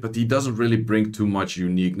good, but he doesn't really bring too much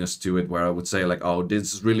uniqueness to it where I would say like, oh,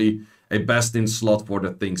 this is really a best in slot for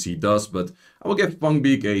the things he does. But I will give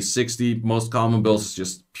Pungbeak a 60. Most common builds is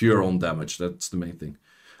just pure on damage. That's the main thing.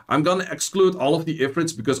 I'm gonna exclude all of the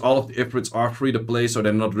Ifrits because all of the Ifrits are free to play, so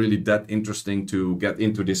they're not really that interesting to get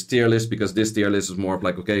into this tier list, because this tier list is more of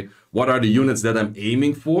like, okay, what are the units that I'm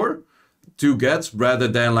aiming for to get, rather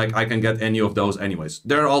than like I can get any of those anyways.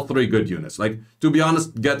 They're all 3 good units. Like, to be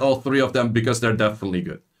honest, get all 3 of them because they're definitely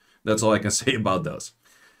good. That's all I can say about those.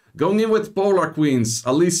 Going in with Polar Queens,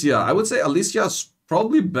 Alicia. I would say Alicia is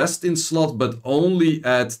probably best in slot, but only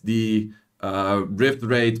at the rift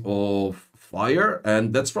rate of fire,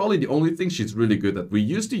 and that's probably the only thing she's really good at. We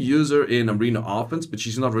used to use her in arena offense, but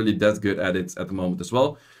she's not really that good at it at the moment as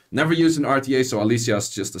well. Never used in RTA, so Alicia is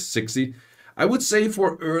just a 60. I would say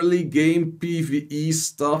for early game PvE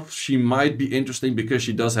stuff, she might be interesting because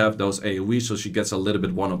she does have those AoE, so she gets a little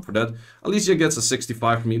bit 1-up for that. Alicia gets a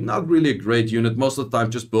 65 for me. Not really a great unit. Most of the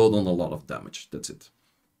time, just build on a lot of damage. That's it.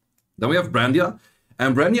 Then we have Brandia.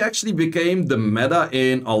 And Brandia actually became the meta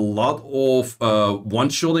in a lot of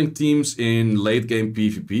one-shotting teams in late game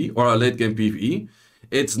PvP, or late game PvE.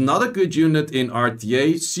 It's not a good unit in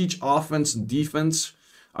RTA, siege offense, defense.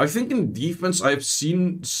 I think in defense, I've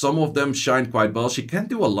seen some of them shine quite well. She can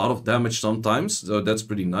do a lot of damage sometimes, so that's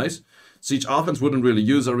pretty nice. Siege offense wouldn't really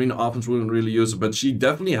use, arena offense wouldn't really use, but she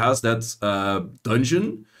definitely has that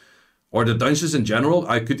dungeon, or the dungeons in general.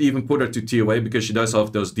 I could even put her to TOA because she does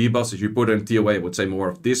have those debuffs. If you put her in TOA, it would say more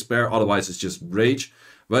of Despair, otherwise it's just Rage.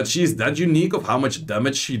 But she's that unique of how much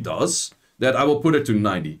damage she does that I will put her to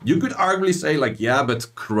 90. You could arguably say like, yeah,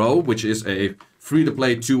 but Crow, which is a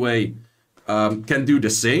free-to-play 2A, can do the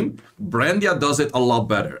same. Brandia does it a lot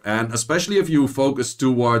better, and especially if you focus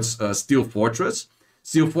towards Steel Fortress.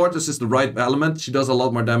 Steel Fortress is the right element. She does a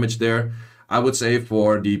lot more damage there. I would say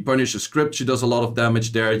for the Punisher script, she does a lot of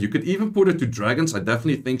damage there. You could even put her to Dragons. I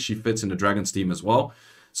definitely think she fits in the Dragons team as well.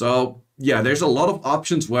 So yeah, there's a lot of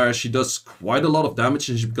options where she does quite a lot of damage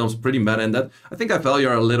and she becomes pretty meta in that. I think I value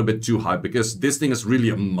her a little bit too high because this thing is really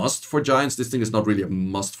a must for Giants. This thing is not really a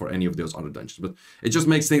must for any of those other dungeons, but it just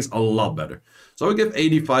makes things a lot better. So I give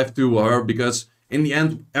 85 to her because in the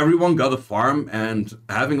end, everyone got a farm, and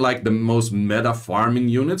having like the most meta farming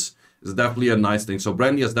units is definitely a nice thing. So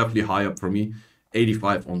Brandia is definitely high up for me.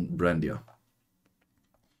 85 on Brandia.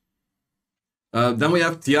 Then we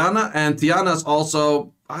have Tiana, and Tiana is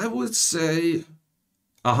also, I would say,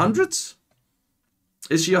 100?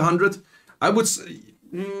 Is she 100? I would say,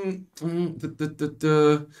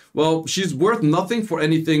 well, she's worth nothing for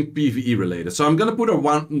anything PvE related. So I'm gonna put her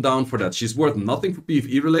 1 down for that. She's worth nothing for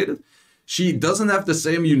PvE related. She doesn't have the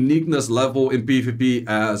same uniqueness level in PvP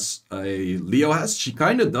as a Leo has. She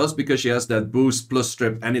kind of does because she has that boost plus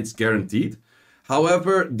strip and it's guaranteed.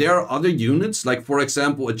 However, there are other units, like for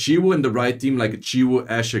example, a Chiwu in the right team, like a Chiwu,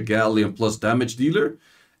 Asher, Galleon plus damage dealer,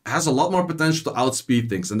 has a lot more potential to outspeed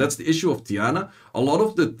things. And that's the issue of Tiana. A lot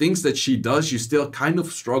of the things that she does, you still kind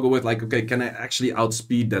of struggle with, like, okay, can I actually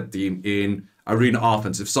outspeed that team in arena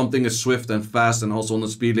offense? If something is swift and fast and also on the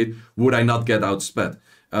speed lead, would I not get outsped?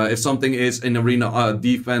 If something is in arena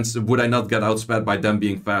defense, would I not get outsped by them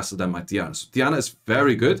being faster than my Tiana? So Tiana is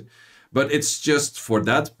very good. But it's just for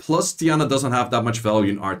that. Plus, Tiana doesn't have that much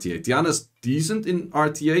value in RTA. Tiana's decent in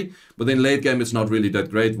RTA, but in late game it's not really that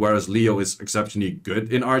great, whereas Leo is exceptionally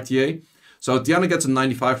good in RTA. So Tiana gets a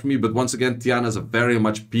 95 from me, but once again, Tiana is a very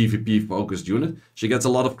much PvP-focused unit. She gets a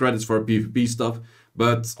lot of credits for her PvP stuff,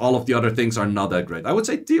 but all of the other things are not that great. I would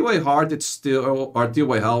say TOA Hard, it's still, or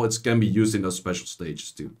TOA Hell, it can be used in those special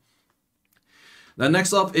stages too. Then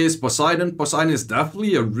next up is Poseidon. Poseidon is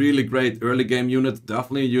definitely a really great early game unit.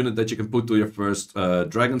 Definitely a unit that you can put to your first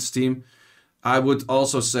Dragons team. I would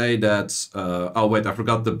also say that... oh wait, I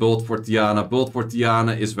forgot the build for Tiana. Build for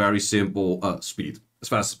Tiana is very simple. Speed. As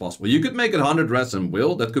fast as possible. You could make it 100 res and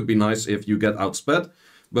will. That could be nice if you get outsped.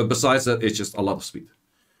 But besides that, it's just a lot of speed.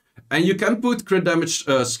 And you can put crit damage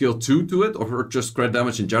skill 2 to it. Or just crit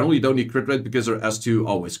damage in general. You don't need crit rate because her S2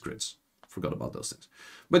 always crits. Forgot about those things.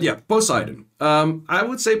 But yeah, Poseidon. I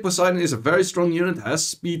would say Poseidon is a very strong unit, has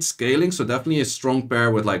speed scaling, so definitely a strong pair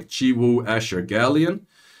with like Chiwu, Asher, Galleon.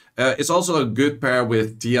 It's also a good pair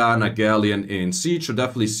with Tiana, Galleon in Siege, so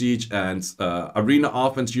definitely Siege and Arena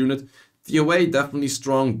offense unit. TOA definitely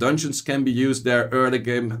strong, Dungeons can be used there, early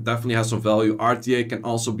game definitely has some value, RTA can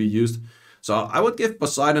also be used. So I would give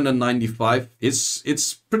Poseidon a 95.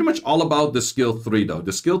 It's pretty much all about the skill 3 though.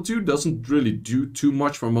 The skill 2 doesn't really do too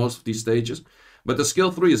much for most of these stages. But the skill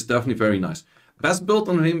 3 is definitely very nice. Best build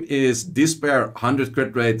on him is Despair, 100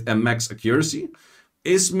 crit rate and max accuracy.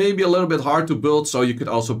 Is maybe a little bit hard to build, so you could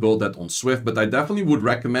also build that on Swift. But I definitely would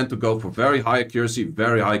recommend to go for very high accuracy,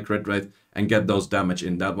 very high crit rate, and get those damage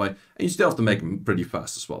in that way. And you still have to make them pretty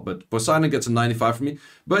fast as well. But Poseidon gets a 95 from me.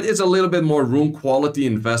 But it's a little bit more rune quality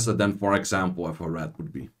invested than, for example, a Red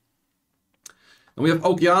would be. And we have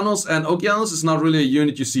Okeanos, and Okeanos is not really a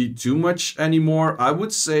unit you see too much anymore. I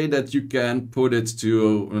would say that you can put it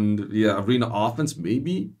to, yeah, Arena offense,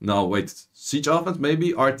 maybe. No, wait, Siege offense,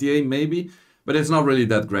 maybe. RTA, maybe. But it's not really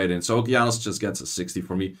that great in. So Okeanos just gets a 60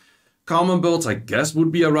 for me. Common builds, I guess,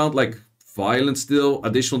 would be around like Violence still.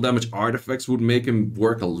 Additional damage artifacts would make him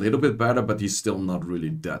work a little bit better, but he's still not really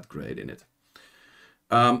that great in it.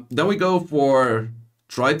 Then we go for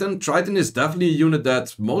Triton. Triton is definitely a unit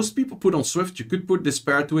that most people put on Swift. You could put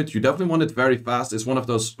Despair to it. You definitely want it very fast. It's one of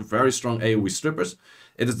those very strong AoE strippers.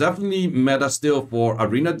 It is definitely meta still for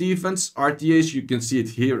arena defense. RTAs, you can see it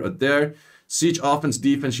here or there. Siege offense,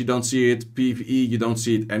 defense, you don't see it. PvE, you don't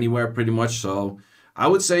see it anywhere pretty much. So I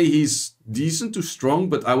would say he's decent to strong,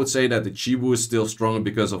 but I would say that the Chibu is still stronger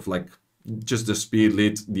because of like just the speed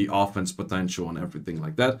lead, the offense potential and everything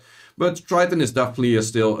like that. But Triton is definitely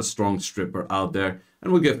still a strong stripper out there.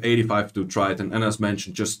 And we'll give 85 to Triton. And as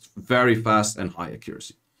mentioned, just very fast and high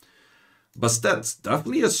accuracy. Bastet,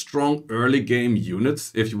 definitely a strong early game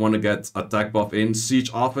unit if you want to get attack buff in. Siege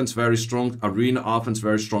offense, very strong. Arena offense,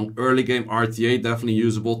 very strong. Early game RTA, definitely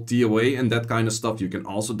usable. TOA and that kind of stuff, you can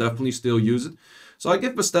also definitely still use it. So I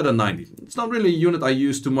give Bastet a 90. It's not really a unit I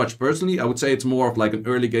use too much personally. I would say it's more of like an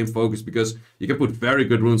early game focus because you can put very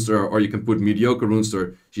good runes to her or you can put mediocre runes to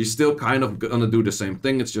her. She's still kind of gonna do the same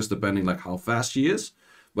thing. It's just depending like how fast she is.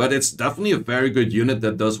 But it's definitely a very good unit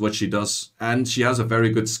that does what she does. And she has a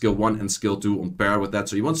very good skill 1 and skill 2 on pair with that.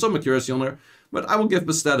 So you want some accuracy on her. But I will give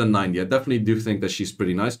Bastet a 90. I definitely do think that she's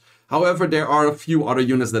pretty nice. However, there are a few other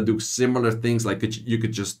units that do similar things. Like you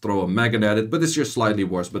could just throw a Maiden at it. But it's just slightly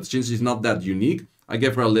worse. But since she's not that unique, I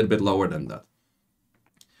give her a little bit lower than that.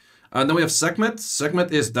 And then we have Sekhmet.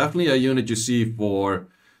 Sekhmet is definitely a unit you see for,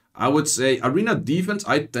 I would say, arena defense.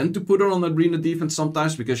 I tend to put her on arena defense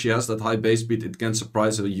sometimes because she has that high base speed. It can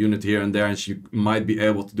surprise a unit here and there, and she might be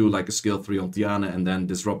able to do like a skill 3 on Tiana and then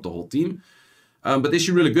disrupt the whole team. But is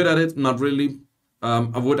she really good at it? Not really.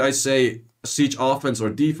 Would I say siege offense or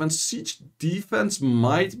defense? Siege defense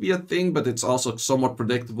might be a thing, but it's also somewhat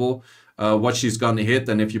predictable what she's gonna hit.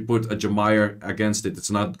 And if you put a Chimera against it, it's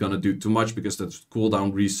not gonna do too much because that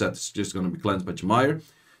cooldown reset is just gonna be cleansed by Chimera.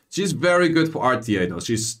 She's very good for RTA though.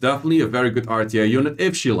 She's definitely a very good RTA unit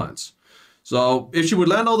if she lands. So if she would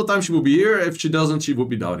land all the time, she would be here. If she doesn't, she would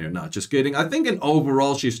be down here. Nah, just kidding. I think in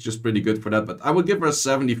overall, she's just pretty good for that. But I would give her a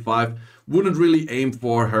 75. Wouldn't really aim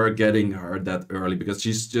for her getting her that early because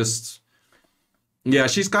she's just... yeah,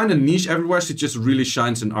 she's kind of niche everywhere. She just really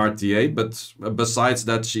shines in RTA. But besides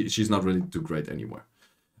that, she's not really too great anywhere.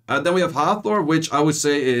 Then we have Hathor, which I would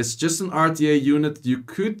say is just an RTA unit. You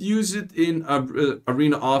could use it in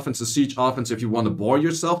arena offense, a siege offense, if you want to bore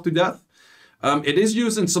yourself to death. It is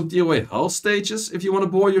used in some TOA hell stages if you want to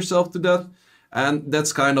bore yourself to death. And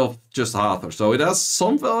that's kind of just Hathor. So it has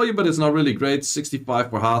some value, but it's not really great. 65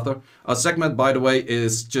 for Hathor. Sekhmet, by the way,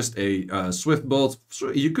 is just a Swift build.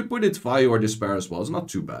 So you could put it Vio or Despair as well. It's not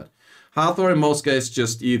too bad. Hathor, in most cases,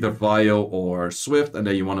 just either Vio or Swift. And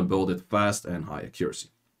then you want to build it fast and high accuracy.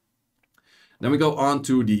 Then we go on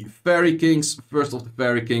to the Fairy Kings. First of the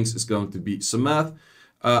Fairy Kings is going to be Samath.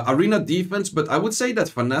 Arena defense, but I would say that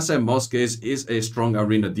Vanessa in most cases is a strong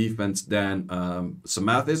arena defense than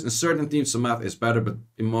Samath is. In certain teams, Samath is better, but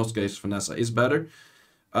in most cases, Vanessa is better.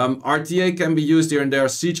 RTA can be used here and there.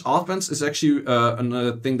 Siege offense is actually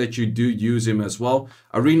another thing that you do use him as well.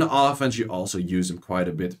 Arena offense, you also use him quite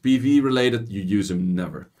a bit. PvE related, you use him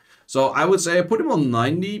never. So I would say I put him on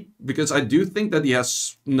 90 because I do think that he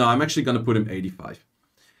has... No, I'm actually going to put him 85.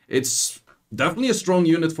 It's definitely a strong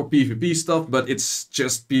unit for PvP stuff, but it's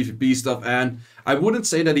just PvP stuff. And I wouldn't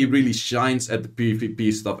say that he really shines at the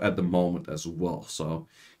PvP stuff at the moment as well. So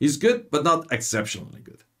he's good, but not exceptionally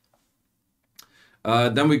good.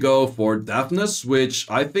 Then we go for Deafness, which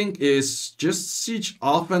I think is just siege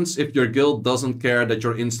offense if your guild doesn't care that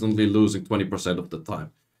you're instantly losing 20% of the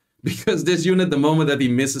time. Because this unit, the moment that he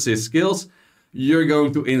misses his skills, you're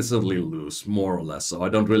going to instantly lose, more or less. So I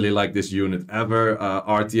don't really like this unit ever.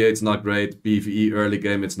 RTA, it's not great. PvE early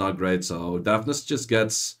game, it's not great. So Deafness just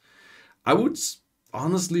gets... I would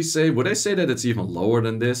honestly say... Would I say that it's even lower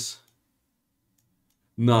than this?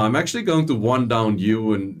 No, I'm actually going to one down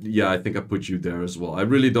you, and yeah, I think I put you there as well. I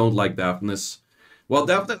really don't like Deafness. Well,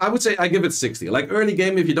 Deafness, I would say I give it 60. Like early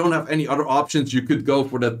game, if you don't have any other options, you could go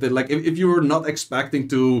for that. Like if you were not expecting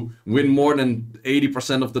to win more than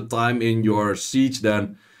 80% of the time in your siege,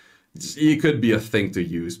 then he could be a thing to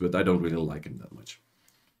use, but I don't really like him that much.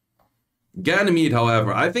 Ganymede,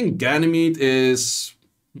 however, I think Ganymede is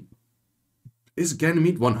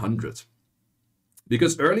Ganymede 100.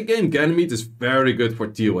 Because early game, Ganymede is very good for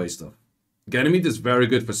TOA stuff. Ganymede is very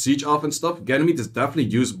good for siege offense stuff. Ganymede is definitely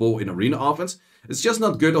usable in arena offense. It's just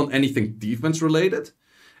not good on anything defense related.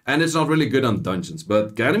 And it's not really good on dungeons.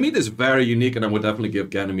 But Ganymede is very unique, and I would definitely give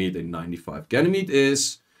Ganymede a 95. Ganymede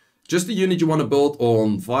is just the unit you want to build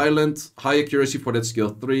on violent, high accuracy for that skill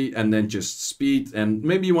 3, and then just speed. And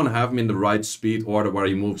maybe you want to have him in the right speed order where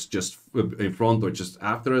he moves just in front or just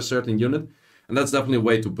after a certain unit. And that's definitely a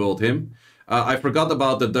way to build him. I forgot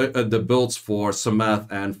about the builds for Samath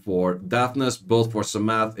and for Deafness. Build for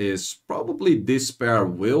Samath is probably Despair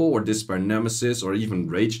Will or Despair Nemesis or even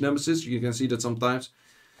Rage Nemesis. You can see that sometimes.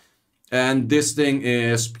 And this thing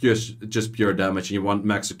is just pure damage. And you want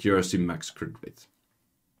max accuracy, max crit rate.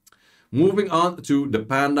 Moving on to the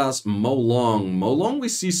Pandas, Molong. Molong we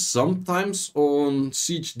see sometimes on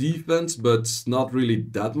Siege defense, but not really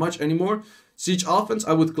that much anymore. Siege offense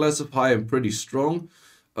I would classify him pretty strong.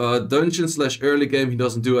 Dungeon / early game, he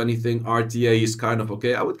doesn't do anything. RTA, he's kind of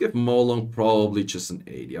okay. I would give Molong probably just an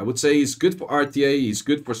 80. I would say he's good for RTA, he's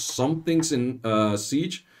good for some things in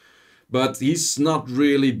Siege, but he's not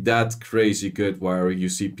really that crazy good where you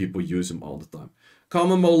see people use him all the time.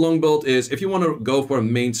 Common Molong build is, if you want to go for a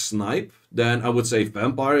main snipe, then I would say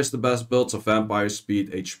Vampire is the best build. So Vampire,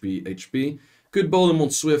 Speed, HP, HP. Could build him on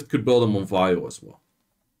Swift, could build him on Vio as well.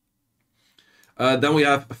 Then we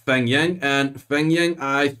have Feng Yang, and Feng Yang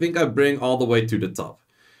I think I bring all the way to the top.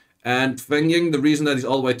 And Feng Yang, the reason that he's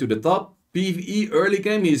all the way to the top, PvE early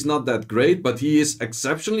game he's not that great, but he is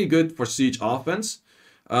exceptionally good for Siege offense.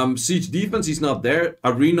 Siege defense he's not there.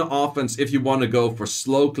 Arena offense, if you want to go for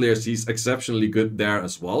slow clears, he's exceptionally good there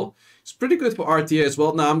as well. He's pretty good for RTA as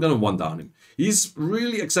well. Now I'm going to one down him. He's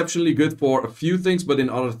really exceptionally good for a few things, but in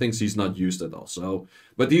other things he's not used at all. So,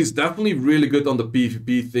 but he's definitely really good on the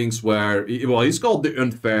PvP things where, well, he's called the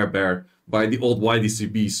Unfair Bear by the old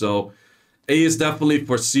YDCB. So he is definitely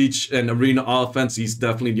for Siege and Arena offense, he's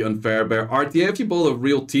definitely the Unfair Bear. RTA, if you build a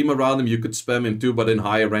real team around him, you could spam him too, but in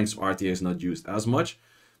higher ranks, RTA is not used as much.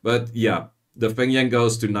 But yeah, the Feng Yang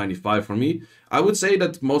goes to 95 for me. I would say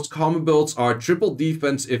that most common builds are triple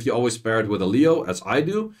defense if you always pair it with a Leo, as I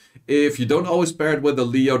do. If you don't always pair it with a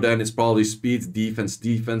Leo, then it's probably speed, defense,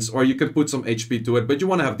 defense, or you can put some HP to it, but you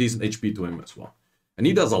want to have decent HP to him as well. And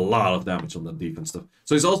he does a lot of damage on the defense stuff.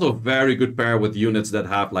 So he's also a very good pair with units that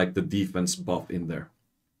have like the defense buff in there.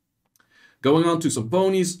 Going on to some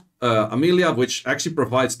ponies, Amelia, which actually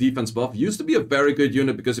provides defense buff, used to be a very good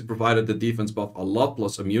unit because it provided the defense buff a lot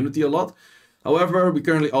plus immunity a lot. However, we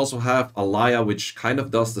currently also have Alaya, which kind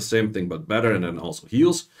of does the same thing but better and then also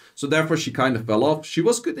heals. So therefore she kind of fell off. She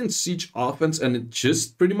was good in Siege offense and it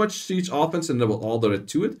just pretty much Siege offense and there was all there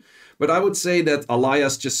to it. But I would say that Alaya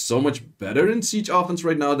is just so much better in Siege offense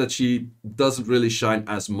right now that she doesn't really shine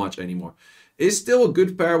as much anymore. Is still a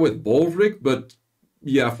good pair with Bolvrik, but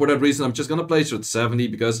yeah, for that reason I'm just going to place her at 70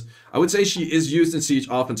 because I would say she is used in Siege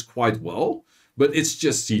offense quite well. But it's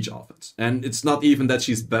just Siege offense. And it's not even that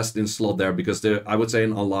she's best in slot there because I would say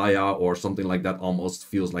an Alaya or something like that almost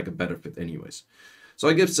feels like a better fit anyways. So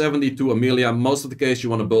I give 70 to Amelia. Most of the case you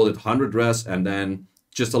want to build it 100 res and then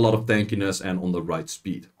just a lot of tankiness and on the right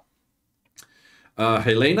speed.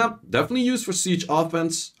 Helena, definitely used for siege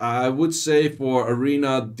offense. I would say for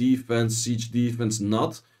arena defense, siege defense,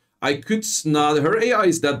 not. I could not. Her AI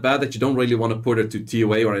is that bad that you don't really want to put her to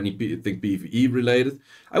TOA or anything PvE related.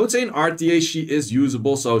 I would say in RTA she is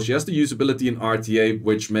usable, so she has the usability in RTA,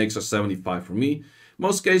 which makes her 75 for me.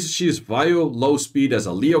 Most cases she is Vio, low speed as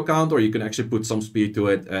a Leo counter, or you can actually put some speed to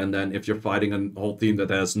it, and then if you're fighting a whole team that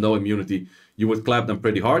has no immunity, you would clap them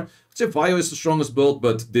pretty hard. I'd say Vio is the strongest build,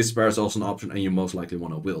 but Despair is also an option, and you most likely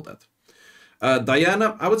want to wield that.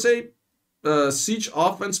 Diana, I would say siege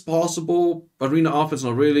offense possible, arena offense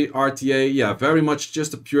not really, RTA, yeah, very much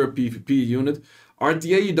just a pure PvP unit.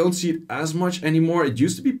 RTA, you don't see it as much anymore. It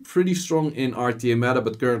used to be pretty strong in RTA meta,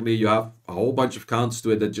 but currently you have a whole bunch of counters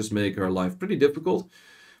to it that just make her life pretty difficult.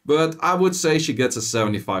 But I would say she gets a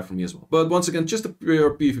 75 from me as well. But once again, just a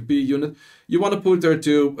pure PvP unit. You want to put her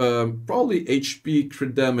to probably HP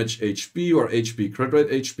crit damage HP or HP crit rate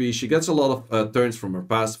HP. She gets a lot of turns from her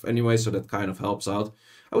passive anyway, so that kind of helps out.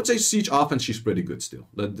 I would say siege offense, she's pretty good still.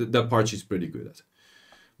 That part she's pretty good at.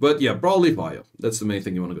 But yeah, probably Vio. That's the main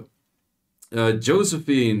thing you want to go.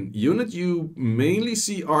 Josephine, unit you mainly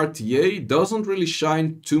see RTA, doesn't really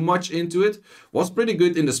shine too much into it. Was pretty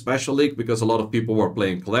good in the Special League because a lot of people were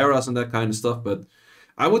playing Claras and that kind of stuff, but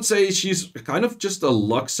I would say she's kind of just a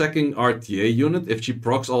luck-sacking RTA unit. If she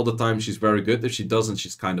procs all the time, she's very good. If she doesn't,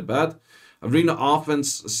 she's kind of bad. Arena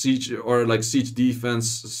offense, siege, or like siege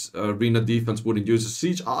defense, arena defense wouldn't use a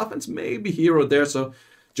siege offense, maybe hero there, so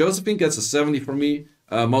Josephine gets a 70 for me.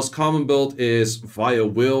 Most common build is via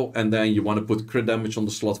will, and then you want to put crit damage on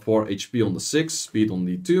the slot 4, HP on the 6, speed on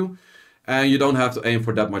the 2. And you don't have to aim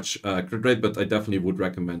for that much crit rate, but I definitely would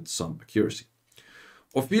recommend some accuracy.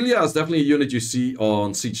 Ophelia is definitely a unit you see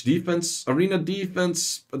on siege defense. Arena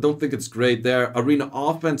defense, I don't think it's great there. Arena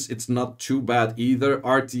offense, it's not too bad either.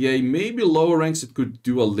 RTA, maybe lower ranks it could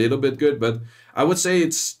do a little bit good, but I would say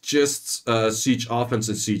it's just siege offense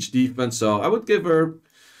and siege defense, so I would give her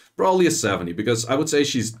probably a 70, because I would say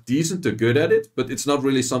she's decent to good at it, but it's not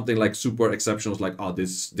really something like super exceptional, like, oh,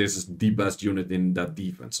 this is the best unit in that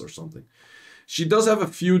defense or something. She does have a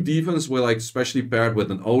few defense where, like, especially paired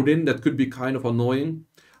with an Odin, that could be kind of annoying.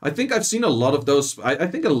 I think I've seen a lot of those. I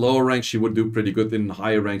think in lower ranks she would do pretty good. In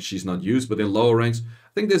higher ranks she's not used, but in lower ranks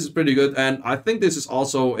I think this is pretty good. And I think this is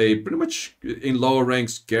also a pretty much in lower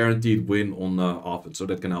ranks guaranteed win on offense, so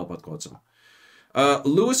that can help out quite some.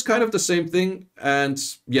 Lewis, kind of the same thing, and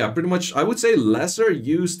yeah, pretty much I would say lesser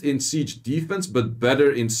used in siege defense, but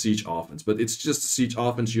better in siege offense. But it's just a siege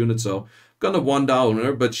offense unit, so I'm gonna one down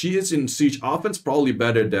her, but she is in siege offense probably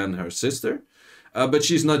better than her sister. But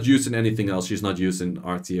she's not used in anything else. She's not used in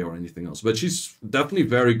RTA or anything else. But she's definitely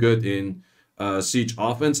very good in siege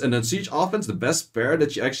offense. And then siege offense, the best pair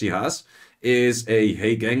that she actually has is a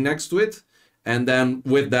Hey Gang next to it. And then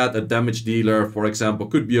with that, a damage dealer, for example,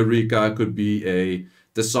 could be a Rika, could be a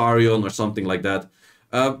Thessarion or something like that.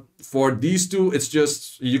 For these two, it's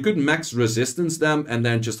just, you could max resistance them and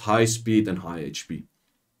then just high speed and high HP.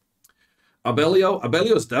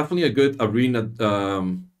 Abelio is definitely a good arena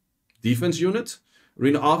defense unit.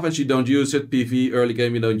 Arena offense, you don't use it. PvE, early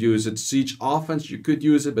game, you don't use it. Siege offense, you could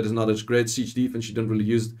use it, but it's not as great. Siege defense, you don't really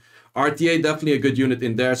use it. RTA, definitely a good unit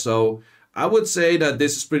in there, so I would say that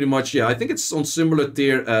this is pretty much, yeah, I think it's on similar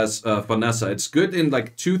tier as Vanessa. It's good in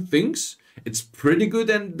like two things. It's pretty good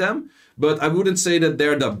in them, but I wouldn't say that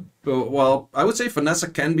they're the, well, I would say Vanessa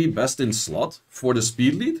can be best in slot for the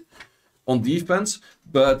speed lead on defense,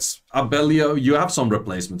 but Abelio, you have some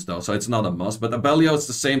replacements though, so it's not a must. But Abelio is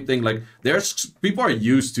the same thing. Like, there's people are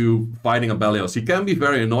used to fighting Abelios. He can be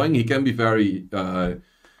very annoying. He can be very,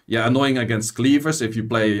 yeah, annoying against cleavers if you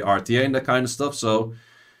play RTA and that kind of stuff. So,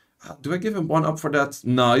 do I give him one up for that?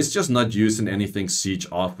 No, he's just not used in anything siege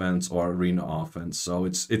offense or arena offense. So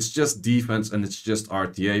it's just defense and it's just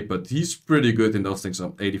RTA, but he's pretty good in those things.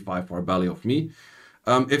 So 85 for Abelio of me.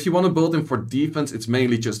 If you want to build him for defense, it's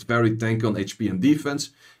mainly just very tanky on HP and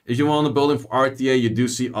defense. If you want to build him for RTA, you do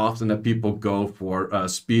see often that people go for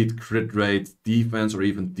speed, crit rate, defense, or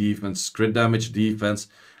even defense, crit damage, defense,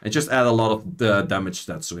 and just add a lot of the damage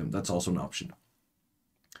stats to him. That's also an option.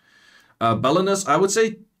 Belinus, I would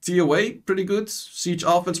say TOA, pretty good. Siege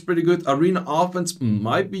offense, pretty good. Arena offense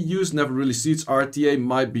might be used, never really sees RTA,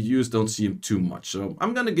 might be used, don't see him too much. So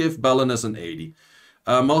I'm going to give Belinus an 80.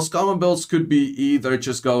 Most common builds could be either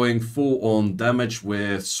just going full on damage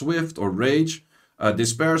with Swift or Rage.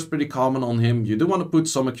 Despair is pretty common on him. You do want to put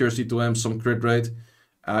some accuracy to him, some crit rate.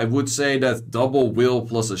 I would say that double will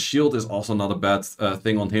plus a shield is also not a bad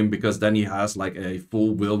thing on him, because then he has like a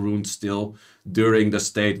full will rune still during the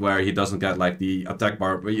state where he doesn't get like the attack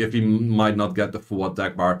bar, if he might not get the full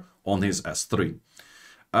attack bar on his S3.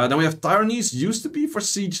 Then we have Tyrannese, used to be for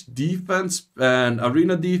siege defense and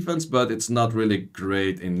arena defense, but it's not really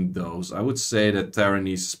great in those. I would say that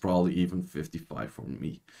Tyrannese is probably even 55 for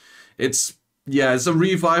me. It's, yeah, it's a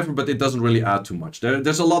reviver, but it doesn't really add too much.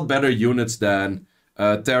 There's a lot better units than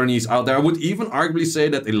Tyrannese out there. I would even arguably say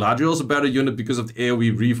that Eladriel is a better unit because of the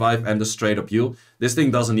AoE revive and the straight up heal. This thing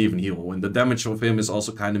doesn't even heal, and the damage of him is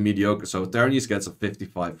also kind of mediocre, so Tyrannese gets a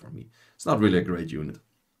 55 for me. It's not really a great unit.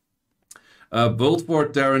 Build for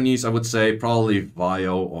Tyrannese, I would say probably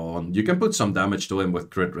Vio on... You can put some damage to him with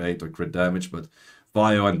crit rate or crit damage, but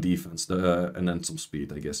Vio and defense, and then some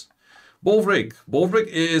speed, I guess. Bolvrik. Bolvrik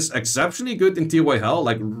is exceptionally good in TOA Hell,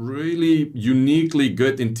 like really uniquely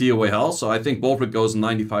good in TOA Hell, so I think Bolvrik goes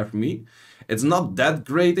 95 for me. It's not that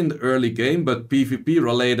great in the early game, but PvP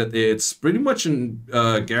related, it's pretty much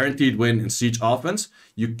a guaranteed win in Siege offense.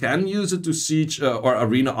 You can use it to Siege or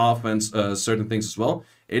Arena offense, certain things as well.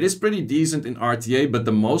 It is pretty decent in RTA, but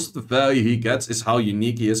the most of the value he gets is how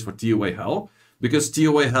unique he is for TOA Hell. Because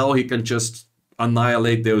TOA Hell, he can just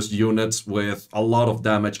annihilate those units with a lot of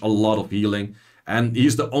damage, a lot of healing. And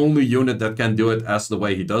he's the only unit that can do it as the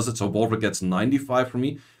way he does it. So Bolvrik gets 95 for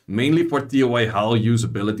me, mainly for TOA Hell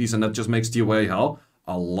usabilities, and that just makes TOA Hell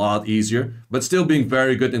a lot easier. But still being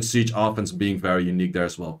very good in Siege offense, being very unique there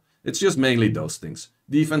as well. It's just mainly those things.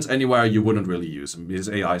 Defense anywhere, you wouldn't really use him. His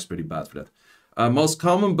AI is pretty bad for that. Most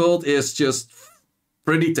common build is just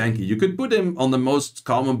pretty tanky. You could put him on the most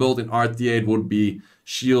common build in RTA, it would be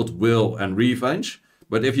Shield, Will, and Revenge.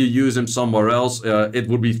 But if you use him somewhere else, it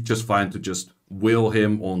would be just fine to just will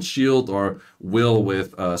him on Shield or will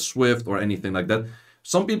with Swift or anything like that.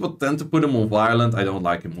 Some people tend to put him on Violent. I don't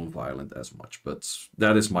like him on Violent as much, but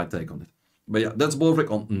that is my take on it. But yeah, that's Bolvrik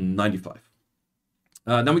on 95.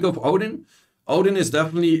 Then we go for Odin. Odin is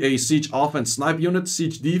definitely a Siege offense snipe unit.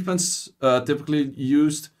 Siege defense typically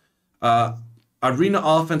used. Arena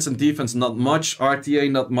offense and defense, not much. RTA,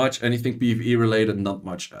 not much. Anything PvE related, not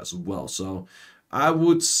much as well. So I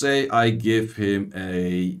would say I give him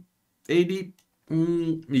a 80.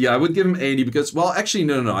 Yeah, I would give him 80 because, well, actually,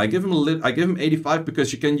 no. I give him 85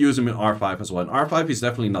 because you can use him in R5 as well. And R5 is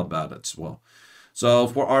definitely not bad as well. So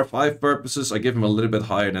for R5 purposes, I give him a little bit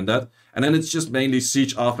higher than that. And then it's just mainly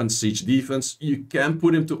Siege offense, Siege defense. You can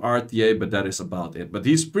put him to RTA, but that is about it. But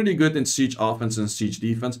he's pretty good in Siege offense and Siege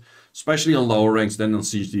defense, especially on lower ranks. Then on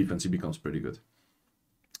Siege defense, he becomes pretty good.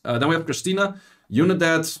 Then we have Christina, unit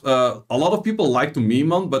that a lot of people like to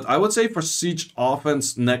meme on, but I would say for Siege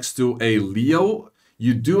offense next to a Leo,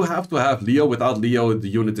 you do have to have Leo. Without Leo, the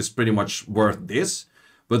unit is pretty much worth this.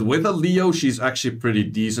 But with a Leo, she's actually pretty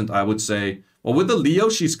decent, I would say. Well, with the Leo,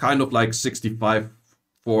 she's kind of like 65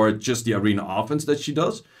 for just the arena offense that she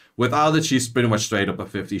does. Without it, she's pretty much straight up a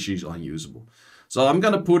 50. She's unusable. So I'm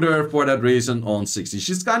going to put her, for that reason, on 60.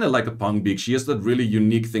 She's kind of like a punk beak. She has that really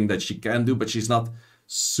unique thing that she can do, but she's not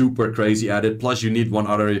super crazy at it. Plus, you need one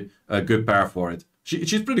other good pair for it.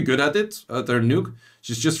 She's pretty good at it, at her nuke.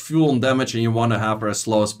 She's just fuel on damage, and you want to have her as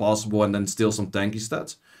slow as possible and then steal some tanky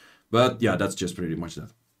stats. But yeah, that's just pretty much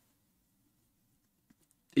that.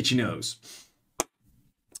 Itchy nose.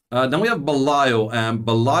 Then we have Belial, and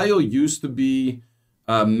Belial used to be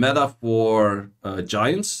meta for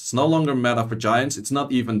Giants. It's no longer meta for Giants. It's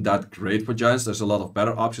not even that great for Giants. There's a lot of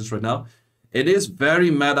better options right now. It is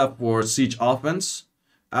very meta for Siege offense.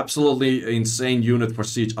 Absolutely insane unit for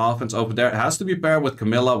Siege offense over there. It has to be paired with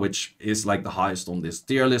Camilla, which is like the highest on this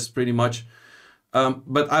tier list pretty much.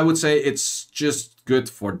 But I would say it's just good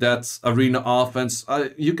for that arena offense.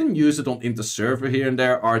 You can use it on inter-server here and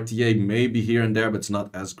there. RTA maybe here and there, but it's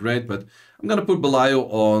not as great. But I'm going to put Belial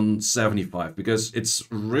on 75 because it's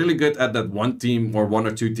really good at that one team or one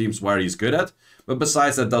or two teams where he's good at. But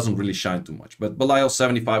besides that, doesn't really shine too much. But Belial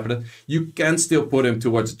 75 for that. You can still put him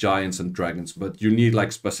towards Giants and Dragons, but you need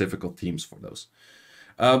like specific teams for those.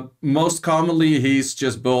 Most commonly, he's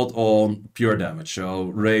just built on pure damage. So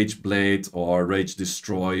Rage Blade or Rage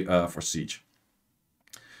Destroy for Siege.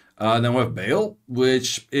 Then we have Bale,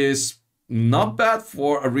 which is not bad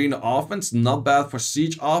for arena offense, not bad for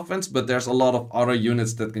Siege offense, but there's a lot of other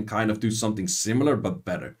units that can kind of do something similar, but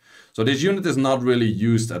better. So this unit is not really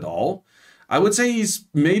used at all. I would say he's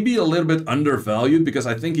maybe a little bit undervalued because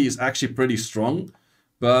I think he's actually pretty strong,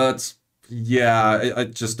 but yeah, I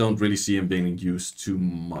just don't really see him being used too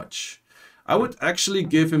much. I would actually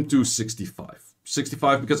give him to 65.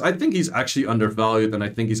 65 because I think he's actually undervalued and I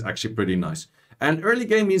think he's actually pretty nice. And early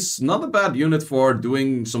game, he's not a bad unit for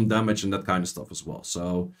doing some damage and that kind of stuff as well.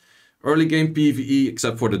 So early game PvE,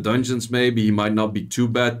 except for the dungeons maybe, he might not be too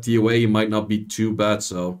bad. TOA, he might not be too bad.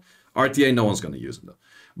 So RTA, no one's going to use him though.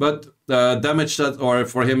 But damage stats, or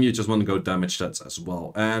for him, you just want to go damage stats as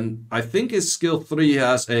well. And I think his skill 3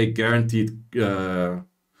 has a guaranteed,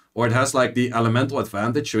 or it has like the elemental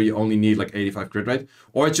advantage, so you only need like 85 crit rate,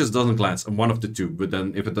 or it just doesn't glance, one of the two. But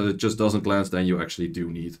then if it just doesn't glance, then you actually do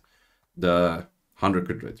need the 100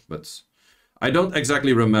 crit rate. But I don't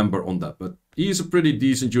exactly remember on that, but he's a pretty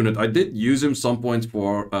decent unit. I did use him some points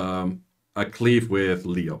for a cleave with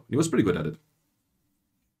Leo. He was pretty good at it.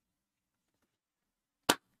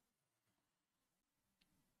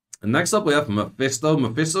 And next up we have Mephisto.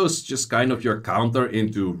 Mephisto is just kind of your counter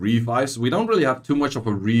into revives. We don't really have too much of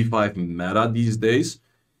a revive meta these days.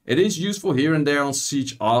 It is useful here and there on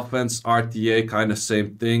Siege offense, RTA, kind of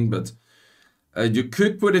same thing, but you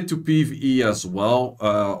could put it to PvE as well,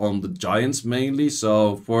 on the Giants mainly.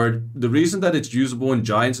 So for the reason that it's usable in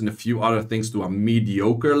Giants and a few other things to a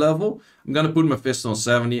mediocre level, I'm gonna put Mephisto on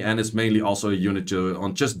 70, and it's mainly also a unit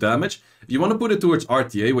on just damage. If you want to put it towards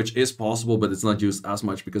RTA, which is possible, but it's not used as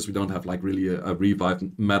much because we don't have like really a revive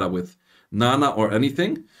meta with Nana or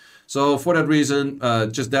anything. So for that reason,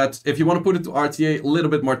 just that, if you want to put it to RTA, a little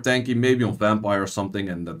bit more tanky, maybe on Vampire or something,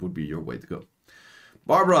 and that would be your way to go.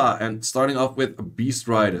 Barbara, and starting off with a Beast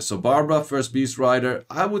Rider. So Barbara, first Beast Rider,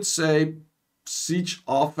 I would say Siege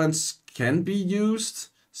offense can be used.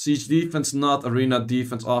 Siege defense not, Arena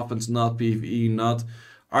defense, offense not, PvE not.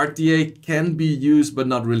 RTA can be used, but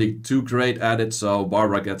not really too great at it, so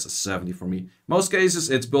Barbara gets a 70 for me. Most cases,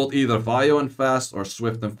 it's built either Vio and fast or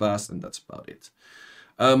Swift and fast, and that's about it.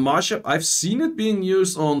 Marsha, I've seen it being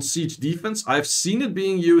used on Siege defense. I've seen it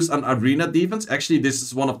being used on Arena defense. Actually, this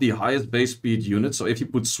is one of the highest base speed units, so if you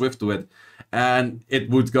put Swift to it, and it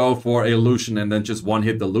would go for a Lucian and then just one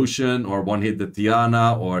hit the Lucian, or one hit the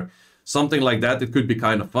Tiana, or something like that, it could be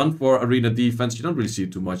kind of fun for Arena defense. You don't really see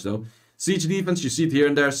it too much though. Siege defense, you see it here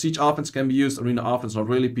and there. Siege offense can be used. Arena offense, not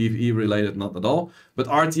really. PvE related, not at all. But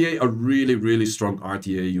RTA, a really, really strong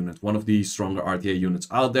RTA unit. One of the stronger RTA units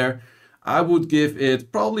out there. I would give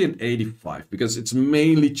it probably an 85, because it's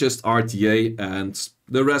mainly just RTA, and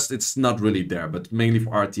the rest it's not really there, but mainly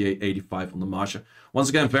for RTA, 85 on the Marsha. Once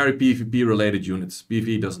again, very PvP related units.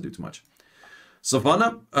 PvE doesn't do too much.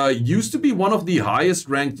 Savannah used to be one of the highest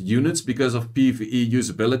ranked units because of PvE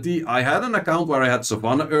usability. I had an account where I had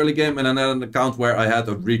Savannah early game, and then I had an account where I had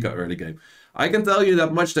a Rika early game. I can tell you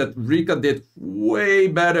that much, that Rika did way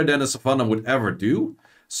better than a Savannah would ever do.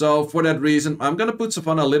 So for that reason, I'm going to put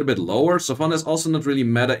Savannah a little bit lower. Savannah is also not really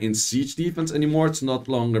meta in Siege defense anymore. It's not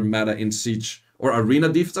longer meta in Siege or Arena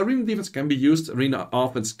defense. Arena defense can be used. Arena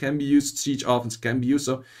offense can be used. Siege offense can be used.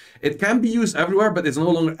 So it can be used everywhere, but it's no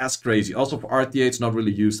longer as crazy. Also for RTA, it's not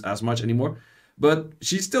really used as much anymore. But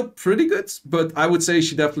she's still pretty good. But I would say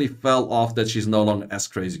she definitely fell off, that she's no longer as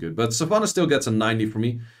crazy good. But Savannah still gets a 90 for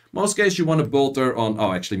me. Most cases you want to bolt her on,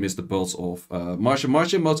 oh, actually missed the bolts of Marsha.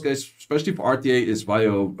 Marsha in most cases, especially for RTA, is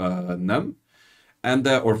Vio Nem, and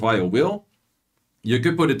or Vio Will. You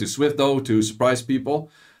could put it to Swift though, to surprise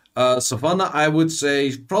people. Savannah, I would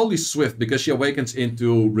say probably Swift, because she awakens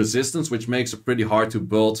into resistance, which makes it pretty hard to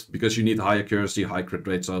build, because you need high accuracy, high crit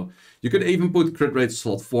rate. So you could even put crit rate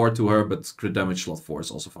slot 4 to her, but crit damage slot 4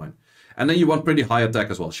 is also fine. And then you want pretty high attack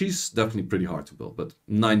as well. She's definitely pretty hard to build, but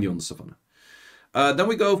 90 on the Savannah. Then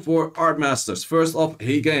we go for Art Masters. First off,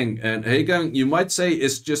 Heigang. And Heigang, you might say,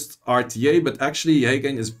 is just RTA, but actually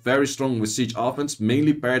Heigang is very strong with Siege offense,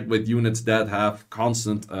 mainly paired with units that have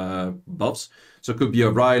constant buffs. So it could be a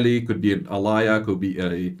Riley, could be an Alaya, could be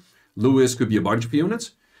a Lewis, could be a bunch of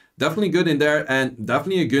units. Definitely good in there, and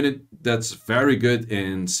definitely a unit that's very good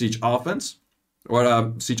in Siege offense.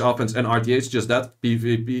 Or Siege offense and RTA, it's just that.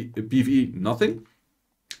 PvE, nothing.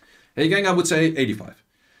 Heigang, I would say 85.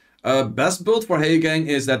 Best build for Heigang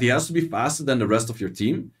is that he has to be faster than the rest of your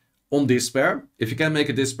team on Despair. If you can make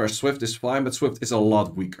a Despair, Swift is fine, but Swift is a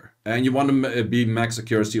lot weaker. And you want to be max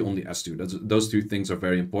accuracy on the S2. Those two things are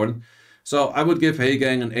very important. So I would give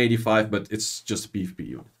Heigang an 85, but it's just a PvP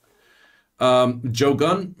unit.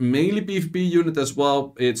 Jogun, mainly PvP unit as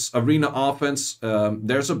well. It's Arena offense.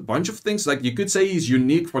 There's a bunch of things, like you could say he's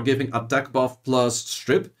unique for giving attack buff plus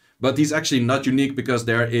strip. But he's actually not unique, because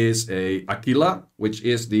there is a Aquila, which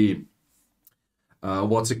is the,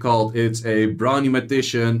 what's it called? It's a Brownie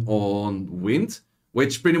Magician on Wind,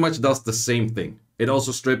 which pretty much does the same thing. It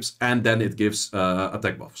also strips, and then it gives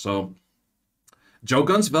attack buff. So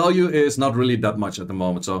Jogun's value is not really that much at the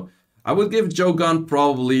moment. So I would give Jogun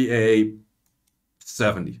probably a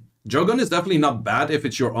 70. Jogun is definitely not bad if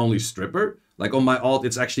it's your only stripper. Like on my alt,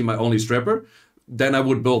 it's actually my only stripper. Then I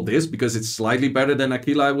would build this, because it's slightly better than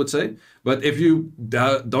Aquila, I would say. But if you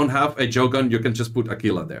don't have a Jogun, you can just put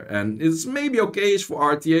Aquila there. And it's maybe okay-ish for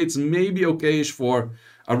RTA, it's maybe okay-ish for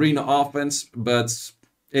Arena offense, but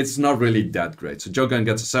it's not really that great. So Jogan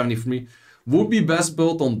gets a 70 for me. Would be best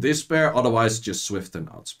built on this pair, otherwise just Swift and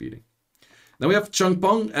outspeeding. Then we have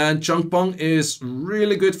Changpeng, and Changpeng is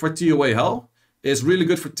really good for TOA Hell. Is really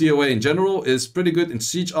good for TOA in general, is pretty good in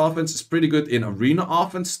Siege offense, is pretty good in Arena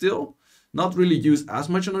offense still. Not really used as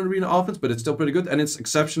much in Arena offense, but it's still pretty good, and it's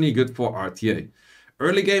exceptionally good for RTA.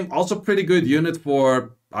 Early game, also pretty good unit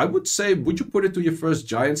for, I would say, would you put it to your first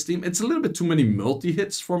Giants team? It's a little bit too many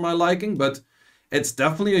multi-hits for my liking, but it's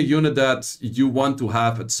definitely a unit that you want to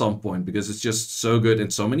have at some point, because it's just so good in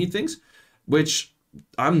so many things, which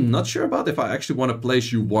I'm not sure about if I actually want to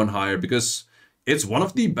place you one higher, because it's one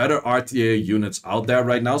of the better RTA units out there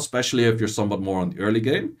right now, especially if you're somewhat more on the early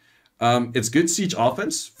game. It's good siege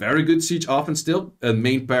offense, very good siege offense still.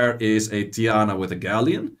 Main pair is a Tiana with a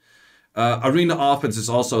Galleon. Arena offense is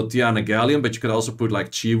also Tiana Galleon, but you could also put like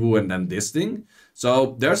Chiwu and then this thing.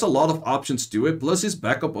 So there's a lot of options to it, plus his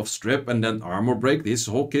backup of Strip and then Armor Break. This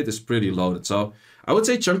whole kit is pretty loaded. So I would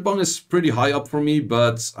say Changpeng is pretty high up for me,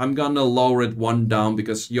 but I'm gonna lower it one down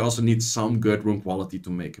because you also need some good room quality to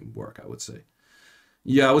make him work, I would say.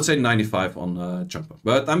 Yeah, I would say 95 on Changpeng,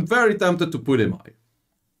 but I'm very tempted to put him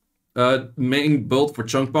high. Main build for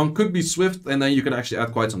Changpeng could be Swift, and then you can actually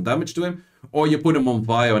add quite some damage to him, or you put him on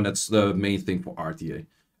Vio, and that's the main thing for RTA.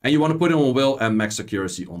 And you want to put him on Will and Max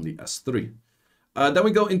Accuracy on the S3. Then we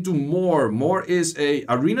go into More. More is a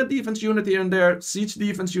Arena defense unit here and there, Siege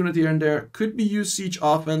defense unit here and there, could be used Siege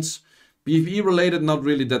offense, PvE related, not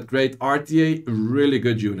really that great. RTA, really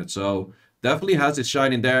good unit, so definitely has its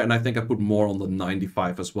shine in there, and I think I put More on the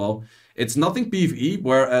 95 as well. It's nothing PvE,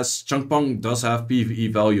 whereas Changpeng does have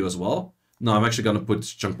PvE value as well. No, I'm actually going to put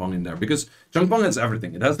Changpeng in there, because Changpeng has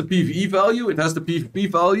everything. It has the PvE value, it has the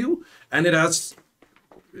PvP value, and it has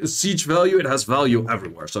siege value, it has value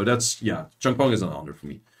everywhere. So that's, yeah, Changpeng is an honor for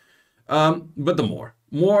me. But the More.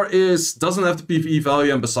 More doesn't have the PvE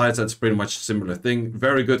value, and besides that's pretty much a similar thing.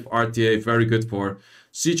 Very good for RTA, very good for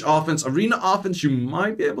Siege offense. Arena offense, you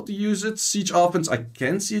might be able to use it. Siege offense, I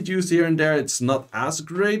can see it used here and there. It's not as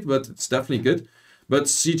great, but it's definitely good. But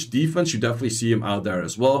Siege defense, you definitely see him out there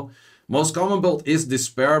as well. Most common build is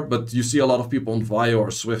Despair, but you see a lot of people on Vio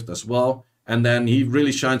or Swift as well. And then he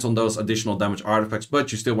really shines on those additional damage artifacts,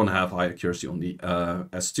 but you still want to have high accuracy on the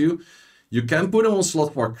S2. You can put him on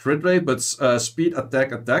slot for crit rate, but speed,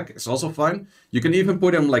 attack is also fine. You can even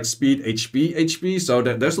put him like speed, HP, so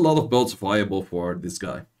there's a lot of builds viable for this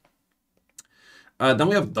guy. Then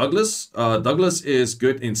we have Douglas. Douglas is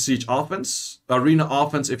good in Siege offense. Arena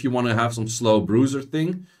offense if you want to have some slow bruiser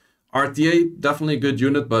thing. RTA, definitely a good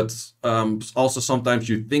unit, but also sometimes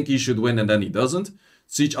you think he should win and then he doesn't.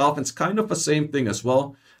 Siege offense, kind of the same thing as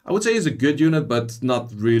well. I would say he's a good unit, but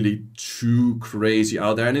not really too crazy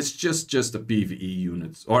out there. And it's just a PvE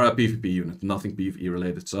unit, or a PvP unit, nothing PvE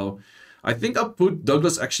related. So I think I'll put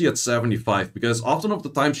Douglas actually at 75, because often of the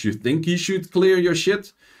times you think he should clear your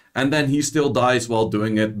shit, and then he still dies while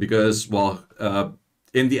doing it, because, well,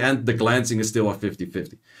 in the end, the glancing is still a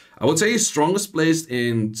 50-50. I would say he's strongest placed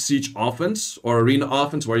in Siege offense or Arena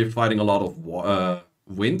offense, where you're fighting a lot of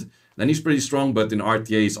wind. Then he's pretty strong, but in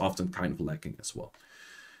RTA he's often kind of lacking as well.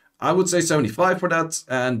 I would say 75 for that,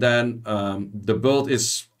 and then the build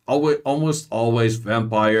is almost always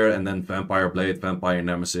Vampire, and then Vampire Blade, Vampire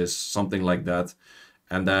Nemesis, something like that.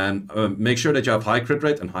 And then make sure that you have high crit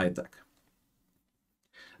rate and high attack.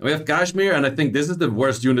 And we have Kashmir, and I think this is the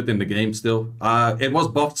worst unit in the game still. It was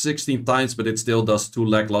buffed 16 times, but it still does 2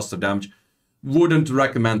 lackluster damage. Wouldn't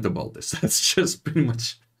recommend to build this. That's just pretty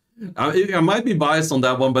much... I might be biased on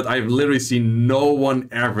that one, but I've literally seen no one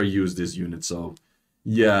ever use this unit, so...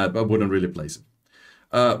 yeah, I wouldn't really place it.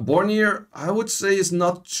 Bornir, I would say, is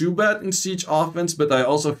not too bad in Siege offense, but I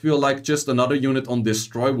also feel like just another unit on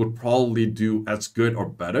Destroy would probably do as good or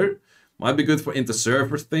better. Might be good for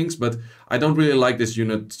inter-server things, but I don't really like this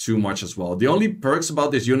unit too much as well. The only perks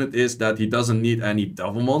about this unit is that he doesn't need any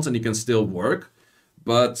Devilmons and he can still work.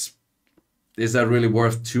 But is that really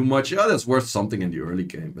worth too much? Yeah, that's worth something in the early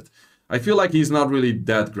game, but... I feel like he's not really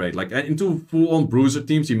that great. Like, into full-on bruiser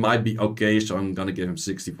teams, he might be okay, so I'm gonna give him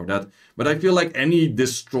 60 for that. But I feel like any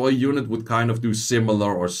destroy unit would kind of do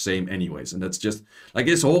similar or same anyways. And that's just, like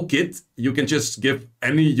his whole kit, you can just give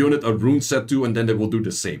any unit a rune set to, and then they will do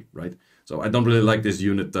the same, right? So I don't really like this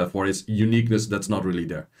unit for its uniqueness that's not really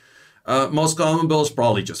there. Most common build is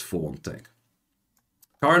probably just full-on tank.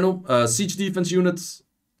 Carnal, siege defense units,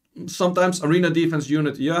 sometimes arena defense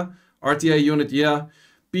unit, yeah. RTA unit, yeah.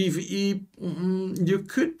 PvE, you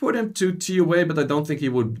could put him to TOA, but I don't think he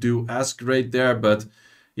would do as great there, but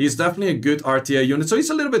he's definitely a good RTA unit, so he's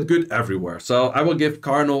a little bit good everywhere. So I will give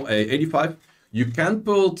Carnal a 85. You can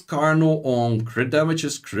build Carnal on crit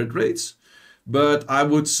damages, crit rates, But I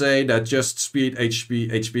would say that just speed,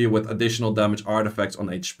 HP with additional damage artifacts on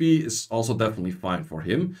HP is also definitely fine for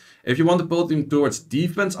him. If you want to put him towards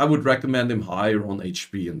defense, I would recommend him higher on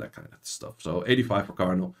HP and that kind of stuff. So 85 for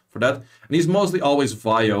Cardinal for that. And he's mostly always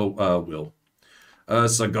via Will.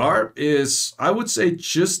 Sagar is, I would say,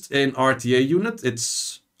 just an RTA unit.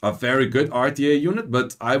 It's a very good RTA unit,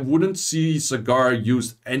 but I wouldn't see Sagar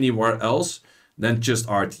used anywhere else than just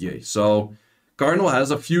RTA. So Cardinal has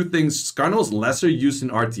a few things. Cardinal is lesser used in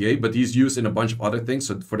RTA, but he's used in a bunch of other things.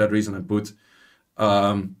 So for that reason, I put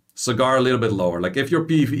Sagar a little bit lower. Like if you're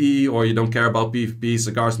PvE or you don't care about PvP,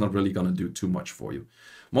 Sagar's not really going to do too much for you.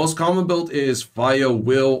 Most common build is via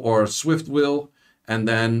Will or Swift Will. And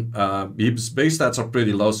then his base stats are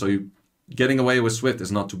pretty low, so getting away with Swift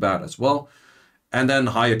is not too bad as well. And then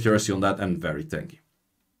high accuracy on that and very tanky.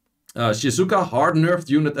 Shizuka, hard nerfed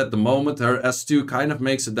unit at the moment. Her S2 kind of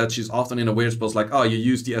makes it that she's often in a weird spot, like, oh, you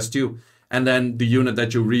use the S2, and then the unit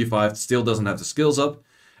that you revived still doesn't have the skills up.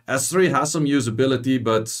 S3 has some usability,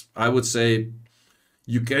 but I would say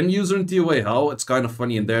you can use her in TOA Hell. It's kind of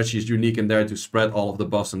funny in there. She's unique in there to spread all of the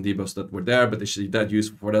buffs and debuffs that were there, but is she that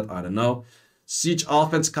useful for that? I don't know. Siege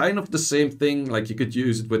offense, kind of the same thing. Like you could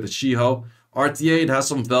use it with the Shiho. RTA, it has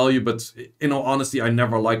some value, but in all honesty, I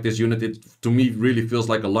never liked this unit. It, to me, really feels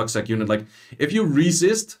like a Luxac unit. Like, if you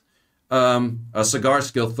resist a Sagar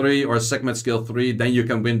skill 3 or a Segment skill 3, then you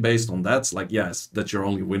can win based on that. It's like, yes, that's your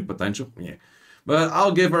only win potential. Yeah. But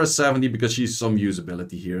I'll give her a 70 because she's some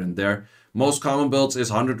usability here and there. Most common builds is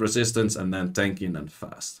 100 resistance and then tanky and then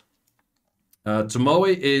fast.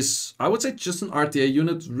 Tomoe is, I would say, just an RTA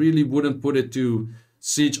unit. Really wouldn't put it to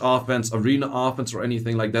siege offense, arena offense, or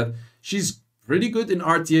anything like that. She's pretty good in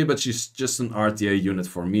RTA, but she's just an RTA unit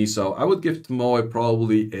for me. So I would give Tomoe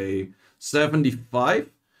probably a 75.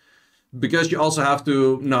 Because you also have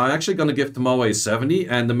to... No, I'm actually going to give Tomoe a 70.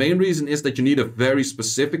 And the main reason is that you need a very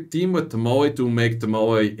specific team with Tomoe to make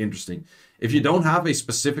Tomoe interesting. If you don't have a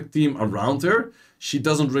specific team around her, she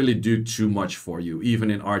doesn't really do too much for you,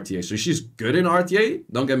 even in RTA. So she's good in RTA.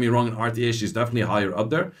 Don't get me wrong, in RTA, she's definitely higher up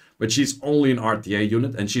there. But she's only an RTA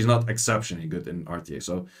unit, and she's not exceptionally good in RTA.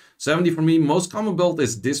 So 70 for me. Most common build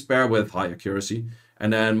is Despair with high accuracy.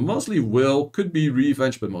 And then mostly Will. Could be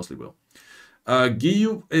Revenge, but mostly Will.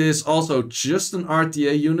 Giyu is also just an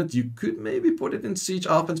RTA unit. You could maybe put it in Siege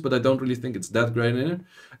Offense, but I don't really think it's that great in it.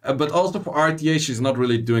 But also for RTA, she's not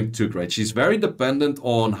really doing too great. She's very dependent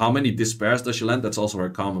on how many Despairs does she land. That's also her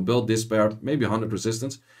common build. Despair, maybe 100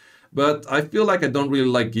 resistance. But I feel like I don't really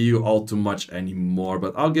like Giyu all too much anymore.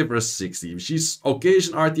 But I'll give her a 60. She's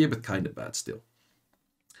occasion RTA, but kind of bad still.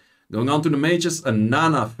 Going on to the mages,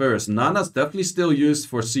 Nana first. Nana's definitely still used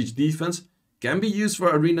for Siege defense. Can be used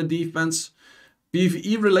for arena defense.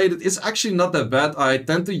 PvE related is actually not that bad. I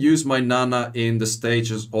tend to use my Nana in the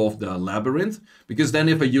stages of the Labyrinth, because then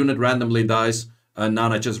if a unit randomly dies,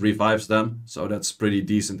 Nana just revives them, so that's pretty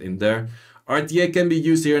decent in there. RTA can be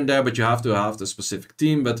used here and there, but you have to have the specific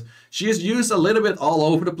team. But she is used a little bit all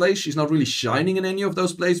over the place. She's not really shining in any of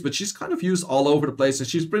those places, but she's kind of used all over the place, and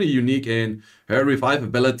she's pretty unique in her revive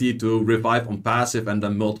ability to revive on passive and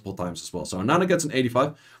then multiple times as well. So Nana gets an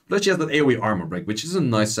 85. Plus she has that AoE armor break, which is a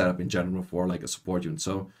nice setup in general for like a support unit.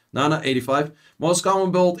 So Nana 85. Most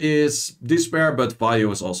common build is Despair, but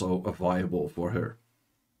Vaio is also viable for her.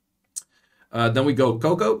 Then we go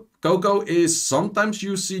Coco. Coco is sometimes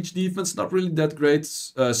used siege defense, not really that great.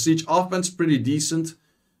 Siege offense, pretty decent.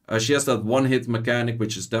 She has that one-hit mechanic,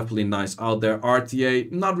 which is definitely nice out there.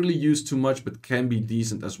 RTA, not really used too much, but can be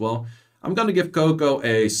decent as well. I'm going to give Coco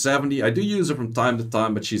a 70. I do use her from time to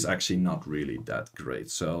time, but she's actually not really that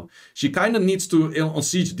great. So she kind of needs to, on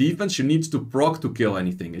siege defense, she needs to proc to kill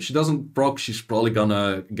anything. If she doesn't proc, she's probably going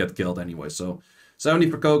to get killed anyway. So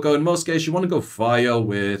 70 for Coco. In most cases, you want to go Vaio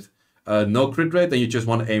with no crit rate, and you just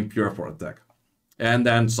want to aim pure for attack. And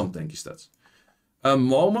then some tanky stats.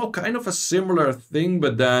 Momo, kind of a similar thing,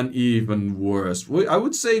 but then even worse. I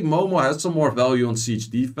would say Momo has some more value on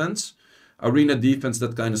siege defense. Arena defense,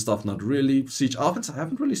 that kind of stuff, not really. Siege offense, I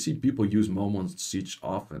haven't really seen people use Momo on siege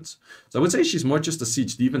offense. So I would say she's more just a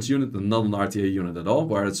siege defense unit than not an RTA unit at all,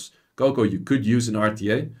 whereas Coco you could use in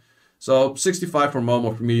RTA. So 65 for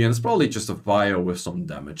Momo for me, and it's probably just a Vaio with some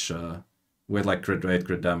damage. With like crit rate,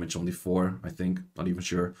 crit damage, only 4, I think. Not even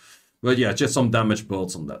sure. But yeah, just some damage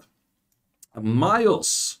builds on that.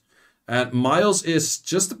 Miles. And Miles is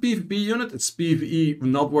just a PvP unit. It's PvE,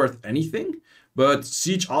 not worth anything. But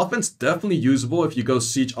siege offense, definitely usable if you go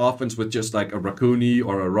siege offense with just like a Raccoony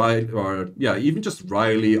or a Riley, or yeah, even just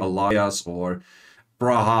Riley, Elias, or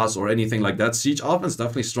Brahas, or anything like that. Siege offense,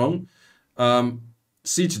 definitely strong.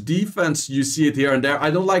 Siege defense, you see it here and there. I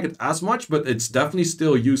don't like it as much, but it's definitely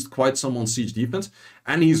still used quite some on siege defense.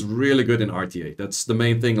 And he's really good in RTA. That's the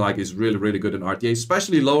main thing, like he's really, really good in RTA,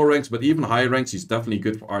 especially lower ranks, but even higher ranks, he's definitely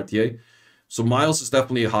good for RTA. So Miles is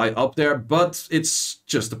definitely high up there, but it's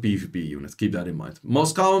just a PvP unit. Keep that in mind.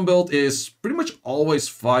 Most common build is pretty much always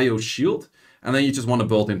Vio Shield, and then you just want to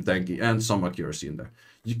build him tanky and some accuracy in there.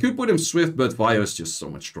 You could put him Swift, but Vio is just so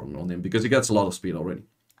much stronger on him because he gets a lot of speed already.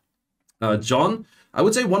 John, I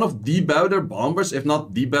would say one of the better bombers, if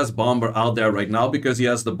not the best bomber out there right now, because he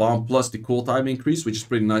has the bomb plus the cool time increase, which is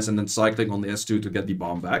pretty nice, and then cycling on the S2 to get the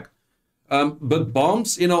bomb back. But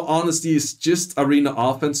bombs, in all honesty, is just arena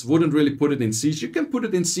offense. Wouldn't really put it in siege. You can put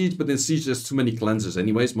it in siege, but in siege there's too many cleansers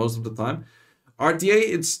anyways, most of the time. RTA,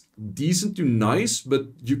 it's decent to nice, but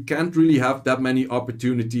you can't really have that many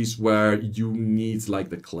opportunities where you need like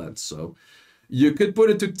the cleanse. So you could put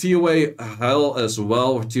it to TOA Hell as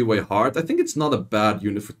well, or TOA Hard. I think it's not a bad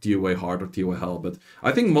unit for TOA Hard or TOA Hell, but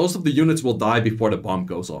I think most of the units will die before the bomb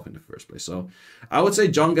goes off in the first place. So I would say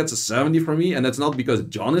John gets a 70 from me, and that's not because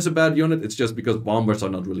John is a bad unit, it's just because bombers are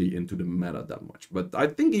not really into the meta that much. But I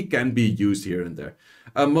think he can be used here and there.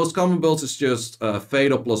 Most common builds is just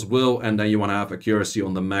Fatal plus Will, and then you want to have accuracy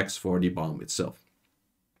on the max for the bomb itself.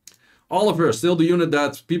 Oliver, still the unit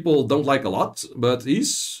that people don't like a lot, but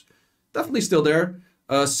he's definitely still there.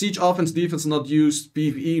 Siege offense, defense not used.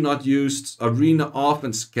 PvE not used. Arena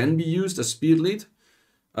offense can be used as speed lead.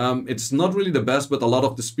 It's not really the best, but a lot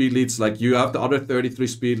of the speed leads, like you have the other 33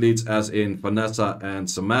 speed leads as in Vanessa and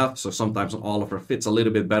Samath, so sometimes Oliver fits a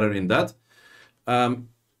little bit better in that.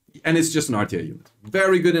 And it's just an RTA unit.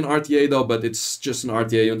 Very good in RTA though, but it's just an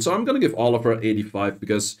RTA unit. So I'm going to give Oliver 85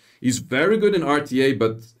 because he's very good in RTA,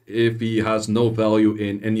 but if he has no value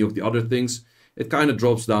in any of the other things, it kind of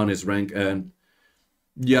drops down his rank. And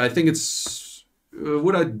yeah, I think it's...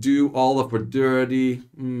 would I do Oliver dirty?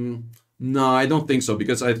 No, I don't think so,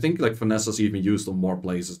 because I think like Vanessa's even used on more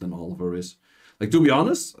places than Oliver is. Like, to be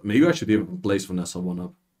honest, maybe I should even place Vanessa one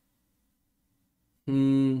up.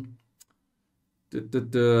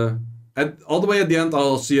 All the way at the end,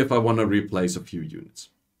 I'll see if I want to replace a few units.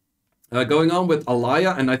 Going on with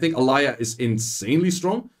Alaya, and I think Alaya is insanely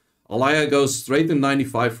strong. Alaya goes straight to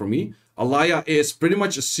 95 for me. Alaya is pretty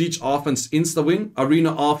much a siege offense insta-win.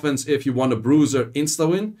 Arena offense, if you want a bruiser,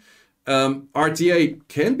 insta-win. RTA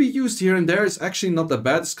can be used here and there. It's actually not that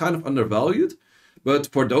bad. It's kind of undervalued. But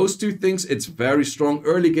for those two things, it's very strong.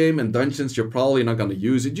 Early game and dungeons, you're probably not going to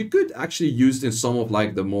use it. You could actually use it in some of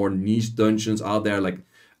like the more niche dungeons out there, like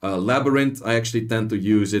Labyrinth. I actually tend to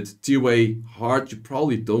use it. TOA Hard, you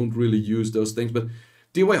probably don't really use those things. But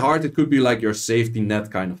TOA Hard, it could be like your safety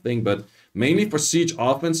net kind of thing. But mainly for siege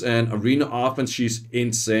offense and arena offense, she's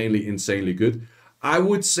insanely, insanely good. I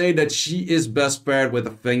would say that she is best paired with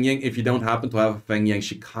a Feng Yang. If you don't happen to have a Feng Yang,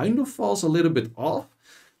 she kind of falls a little bit off.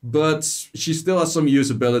 But she still has some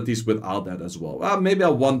usabilities without that as well. Maybe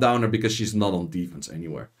I'll one down her because she's not on defense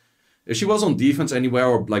anywhere. If she was on defense anywhere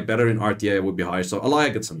or like better in RTA, it would be higher. So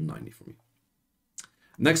Alaya gets a 90 for me.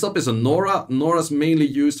 Next up is a Nora. Nora's mainly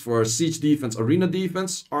used for siege defense, arena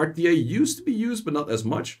defense. RTA used to be used, but not as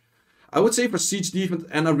much. I would say for siege defense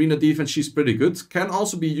and arena defense, she's pretty good. Can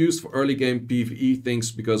also be used for early game PvE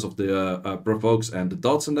things because of the provokes and the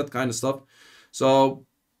dots and that kind of stuff. So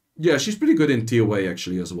yeah, she's pretty good in TOA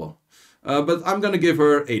actually as well. But I'm going to give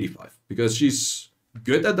her 85 because she's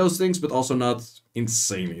good at those things, but also not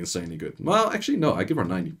insanely, insanely good. Well, actually, no, I give her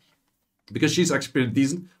 90 because she's actually pretty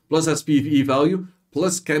decent. Plus has PvE value,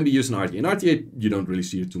 plus can be used in RTA. In RTA, you don't really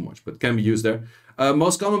see it too much, but can be used there.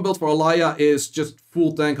 Most common build for Alaya is just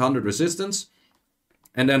full tank 100 resistance.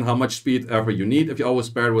 And then how much speed ever you need. If you always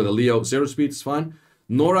pair it with a Leo, 0 speed is fine.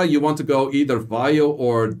 Nora, you want to go either Vio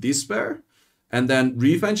or Despair. And then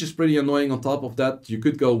Revenge is pretty annoying on top of that. You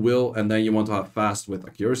could go Will, and then you want to have Fast with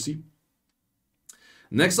accuracy.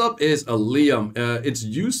 Next up is a Liam. It's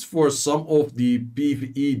used for some of the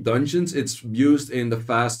PvE dungeons. It's used in the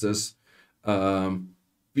fastest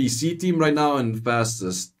PC team right now and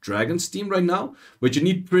fastest Dragons team right now. But you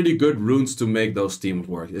need pretty good runes to make those teams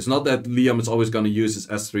work. It's not that Liam is always going to use his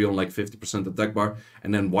S3 on like 50% attack bar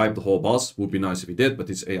and then wipe the whole boss. Would be nice if he did, but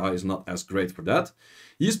his AI is not as great for that.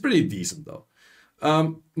 He's pretty decent though.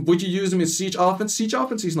 Would you use him in siege offense? Siege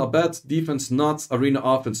offense is not bad. Defense not. Arena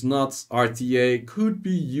offense not. RTA could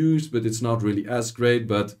be used, but it's not really as great.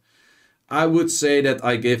 But I would say that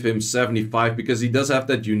I give him 75 because he does have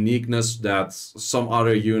that uniqueness that some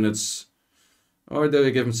other units... Or do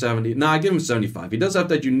I give him 70? No, I give him 75. He does have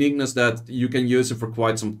that uniqueness that you can use him for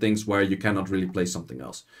quite some things where you cannot really play something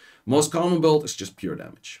else. Most common build is just pure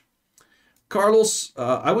damage. Carlos,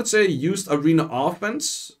 I would say used arena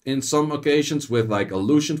offense in some occasions with like a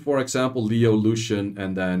Lucian, for example, Leo, Lucian,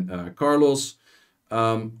 and then Carlos.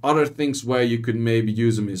 Other things where you could maybe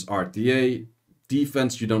use him is RTA.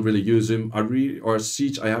 Defense, you don't really use him. Or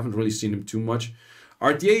Siege, I haven't really seen him too much.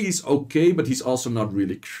 RTA is okay, but he's also not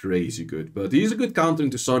really crazy good. But he's a good counter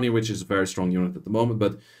into Sonya, which is a very strong unit at the moment.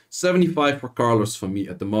 But 75 for Carlos for me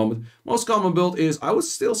at the moment. Most common build is, I would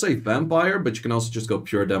still say Vampire, but you can also just go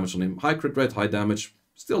pure damage on him. High crit rate, high damage,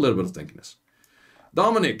 still a little bit of tankiness.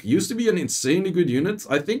 Dominic used to be an insanely good unit.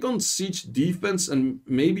 I think on Siege defense and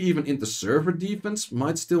maybe even into server defense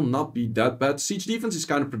might still not be that bad. Siege defense is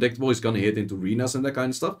kind of predictable. He's going to hit into arenas and that kind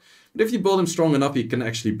of stuff. But if you build him strong enough, he can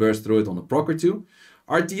actually burst through it on a proc or two.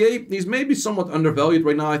 RTA, he's maybe somewhat undervalued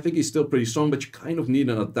right now. I think he's still pretty strong, but you kind of need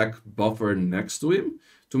an attack buffer next to him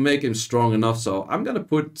to make him strong enough. So I'm going to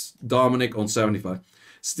put Dominic on 75.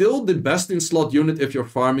 Still the best in slot unit if you're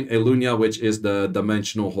farming Elunia, which is the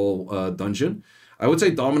dimensional hole dungeon. I would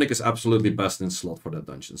say Dominic is absolutely best in slot for that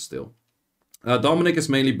dungeon still. Dominic is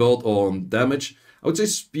mainly built on damage. I would say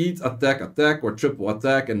speed, attack, or triple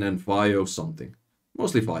attack, and then Vio something.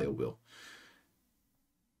 Mostly Vio will.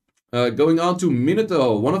 Going on to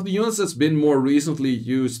Minato, one of the units that's been more recently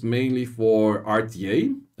used mainly for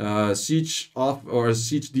RTA. Siege off or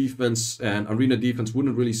siege defense and arena defense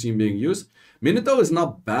wouldn't really seem being used. Minato is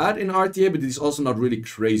not bad in RTA, but he's also not really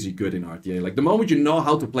crazy good in RTA. Like the moment you know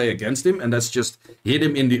how to play against him, and that's just hit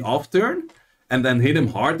him in the off turn, and then hit him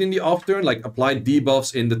hard in the off turn, like apply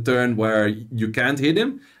debuffs in the turn where you can't hit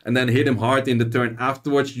him, and then hit him hard in the turn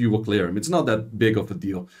afterwards, you will clear him. It's not that big of a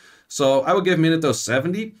deal. So I would give Minato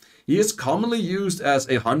 70. He is commonly used as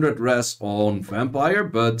a 100 res on Vampire,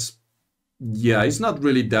 but yeah, he's not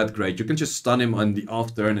really that great. You can just stun him on the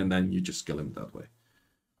off turn and then you just kill him that way.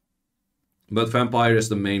 But Vampire is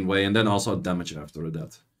the main way, and then also damage after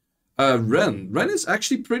that. Ren. Ren is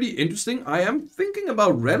actually pretty interesting. I am thinking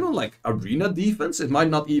about Ren on like arena defense. It might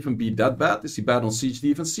not even be that bad. Is he bad on siege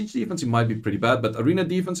defense? Siege defense he might be pretty bad, but arena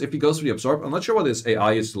defense, if he goes for the absorb, I'm not sure what his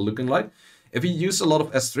AI is looking like. If he uses a lot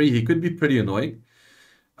of S3, he could be pretty annoying.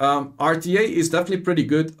 RTA is definitely pretty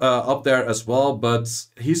good up there as well, but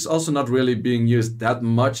he's also not really being used that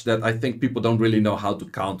much that I think people don't really know how to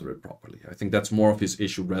counter it properly. I think that's more of his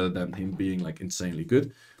issue rather than him being like insanely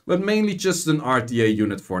good, but mainly just an RTA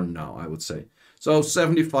unit for now, I would say. So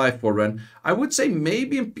 75 for Ren. I would say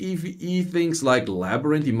maybe in PvE things like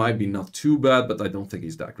Labyrinth, he might be not too bad, but I don't think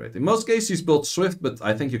he's that great. In most cases, he's built Swift, but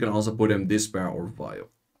I think you can also put him Despair or Vio.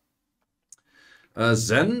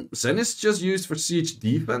 Zen is just used for siege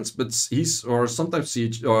defense, but or sometimes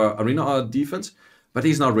siege or arena defense, but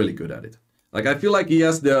he's not really good at it. Like I feel like he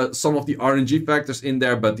has some of the RNG factors in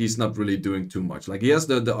there, but he's not really doing too much. Like he has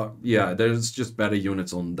yeah, there's just better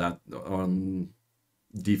units on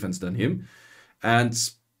defense than him, and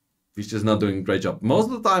he's just not doing a great job.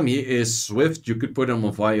 Most of the time he is Swift. You could put him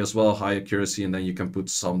on Vio as well, high accuracy, and then you can put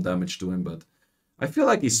some damage to him, but I feel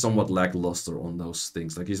like he's somewhat lackluster on those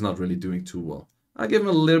things. Like he's not really doing too well. I give him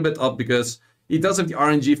a little bit up because he does have the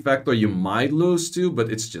RNG factor you might lose to,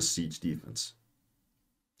 but it's just siege defense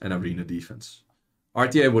and arena defense.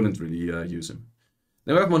 RTA wouldn't really use him.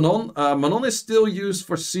 Then we have Manon. Manon is still used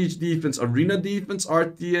for siege defense, arena defense,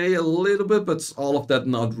 RTA a little bit, but all of that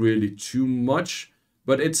not really too much.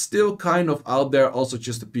 But it's still kind of out there, also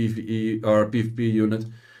just a PvE or PvP unit.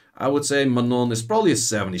 I would say Manon is probably a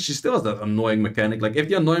 70. She still has that annoying mechanic. Like, if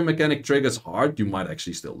the annoying mechanic triggers hard, you might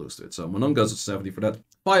actually still lose to it. So Manon goes to 70 for that.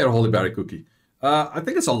 Fire Hollyberry Cookie. I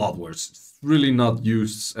think it's a lot worse. It's really not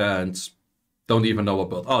used and don't even know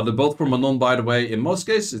about. Oh, the build for Manon, by the way, in most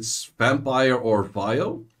cases, it's Vampire or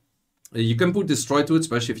Vio. You can put Destroy to it,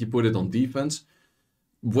 especially if you put it on defense.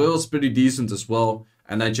 Will's pretty decent as well.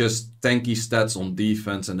 And then just tanky stats on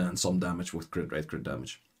defense and then some damage with crit rate, crit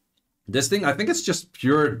damage. This thing, I think it's just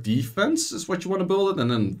pure defense is what you want to build it,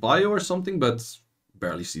 and then bio or something, but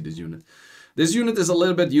barely see this unit. This unit is a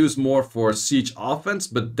little bit used more for siege offense,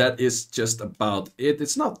 but that is just about it.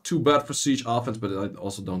 It's not too bad for siege offense, but I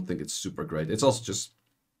also don't think it's super great. It's also just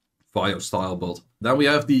bio style build. Then we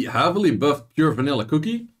have the heavily buffed pure vanilla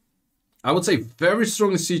Cookie. I would say very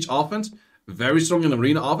strong in siege offense, very strong in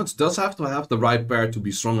arena offense. Does have to have the right pair to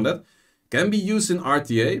be strong in that. Can be used in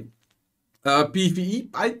RTA. PvE,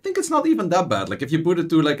 I think it's not even that bad. Like if you put it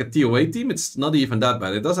to like a TOA team, it's not even that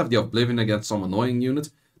bad. It does have the Oblivion against some annoying units.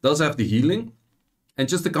 Does have the healing. And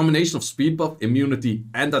just the combination of speed buff, immunity,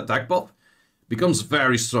 and attack buff becomes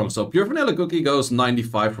very strong. So Pure Vanilla Cookie goes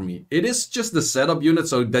 95 for me. It is just the setup unit,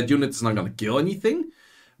 so that unit is not going to kill anything.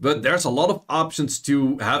 But there's a lot of options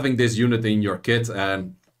to having this unit in your kit,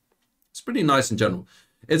 and it's pretty nice in general.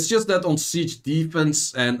 It's just that on siege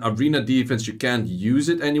defense and arena defense, you can't use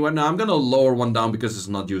it anywhere. Now, I'm going to lower one down because it's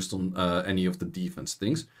not used on any of the defense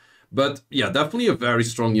things. But yeah, definitely a very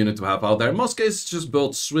strong unit to have out there. In most cases, just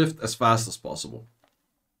build swift as fast as possible.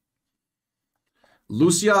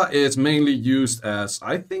 Lucia is mainly used as,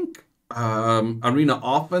 I think, arena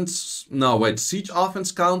offense. No, wait, siege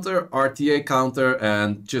offense counter, RTA counter,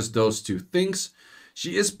 and just those two things.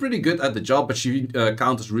 She is pretty good at the job, but she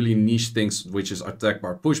counters really niche things, which is attack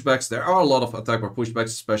bar pushbacks. There are a lot of attack bar pushbacks,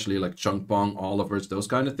 especially like Chung Pong, Oliver's, those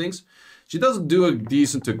kind of things. She doesn't do a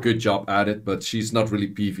decent to good job at it, but she's not really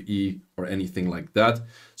PvE or anything like that.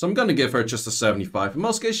 So I'm going to give her just a 75. In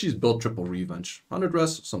most cases, she's built triple revenge. 100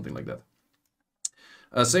 res, something like that.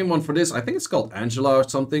 Same one for this. I think it's called Angela or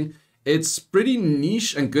something. It's pretty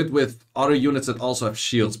niche and good with other units that also have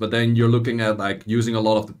shields. But then you're looking at like using a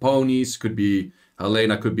lot of the ponies. Could be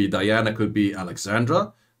Helena, could be Diana, could be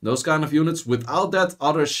Alexandra. Those kind of units. Without that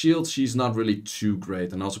other shield, she's not really too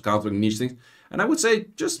great. And also countering niche things. And I would say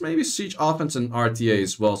just maybe siege offense and RTA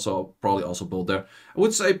as well. So probably also build there. I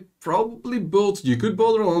would say probably build. You could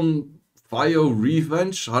build her on Fio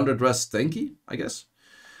Revenge, 100 res tanky, I guess.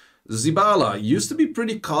 Zibala used to be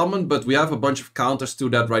pretty common, but we have a bunch of counters to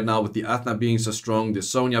that right now with the Athena being so strong, the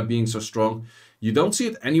Sonya being so strong. You don't see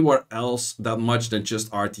it anywhere else that much than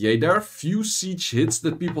just RTA. There are a few siege hits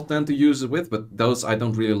that people tend to use it with, but those I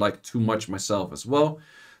don't really like too much myself as well.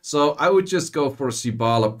 So I would just go for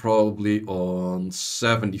Zibala probably on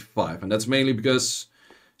 75. And that's mainly because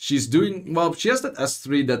she's doing, well, she has that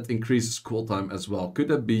S3 that increases cooltime as well. Could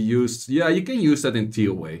that be used? Yeah, you can use that in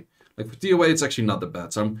TOA. Like for TOA, it's actually not that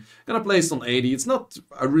bad. So I'm going to place it on 80. It's not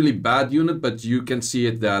a really bad unit, but you can see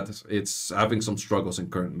it that it's having some struggles in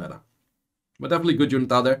current meta. But definitely a good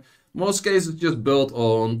unit out there. Most cases just built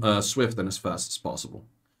on Swift and as fast as possible.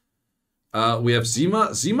 We have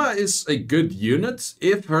Zima. Zima is a good unit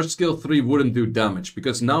if her skill 3 wouldn't do damage.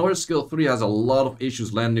 Because now her skill 3 has a lot of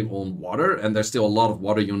issues landing on water. And there's still a lot of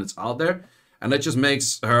water units out there. And that just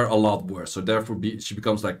makes her a lot worse. So therefore she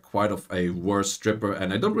becomes like quite of a worse stripper.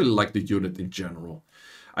 And I don't really like the unit in general.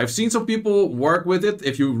 I've seen some people work with it.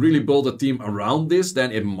 If you really build a team around this,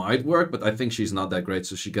 then it might work. But I think she's not that great.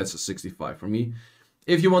 So she gets a 65 from me.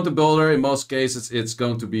 If you want to build her, in most cases, it's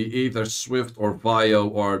going to be either Swift or Vio.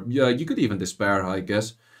 Or yeah, you could even Despair, I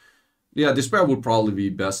guess. Yeah, Despair would probably be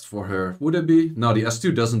best for her. Would it be? No, the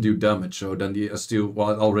S2 doesn't do damage. So then the S2,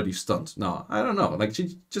 well, already stunned. No, I don't know. Like,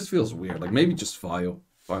 she just feels weird. Like, maybe just Vio.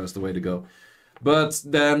 Vio is the way to go. But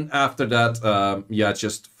then after that, yeah,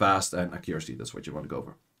 just fast and accuracy. That's what you want to go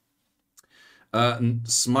for.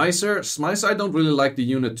 Smicer, I don't really like the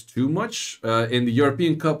unit too much. In the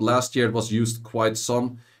European Cup last year, it was used quite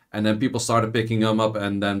some. And then people started picking him up.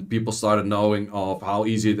 And then people started knowing of how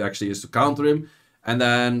easy it actually is to counter him. And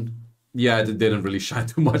then, yeah, it didn't really shine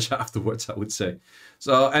too much afterwards, I would say.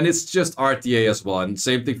 So, and it's just RTA as well. And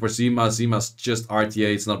same thing for Zima. Zima's just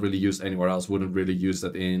RTA. It's not really used anywhere else. Wouldn't really use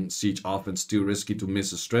that in Siege offense. Too risky to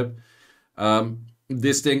miss a strip.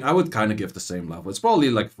 This thing, I would kind of give the same level. It's probably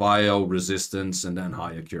like Vio, Resistance, and then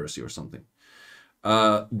high accuracy or something.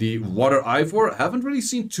 The Water Ivor, haven't really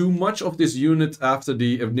seen too much of this unit after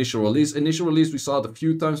the initial release. Initial release, we saw it a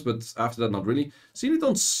few times, but after that, not really. Seen it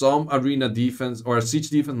on some arena defense, or siege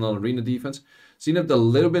defense, not arena defense. Seen it a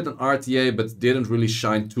little bit on RTA, but didn't really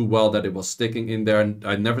shine too well that it was sticking in there. And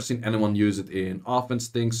I've never seen anyone use it in offense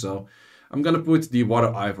things, so I'm gonna put the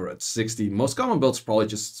Water Ivor at 60. Most common builds probably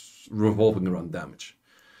just revolving around damage.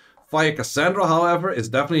 Fire Cassandra, however, is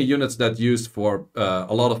definitely a unit that's used for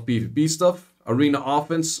a lot of PvP stuff. Arena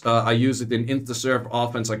offense, I use it in inter-serve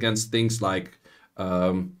offense against things like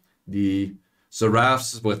the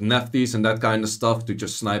Seraphs with Nefties and that kind of stuff to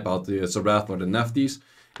just snipe out the Seraph or the Nefties.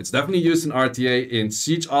 It's definitely used in RTA. In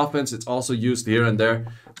Siege offense, it's also used here and there.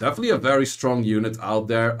 Definitely a very strong unit out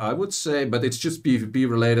there, I would say, but it's just PvP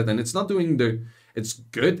related and it's not doing the... It's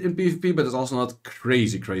good in PvP, but it's also not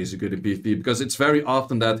crazy good in PvP because it's very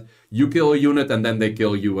often that you kill a unit and then they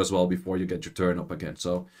kill you as well before you get your turn up again.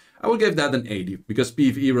 So I would give that an 80 because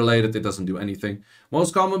PvE related, it doesn't do anything.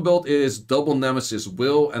 Most common build is double Nemesis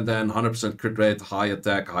Will and then 100% crit rate, high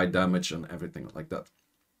attack, high damage and everything like that.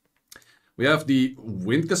 We have the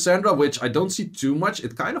Wind Cassandra, which I don't see too much.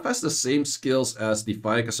 It kind of has the same skills as the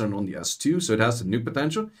Fire Cassandra on the S2, so it has the nuke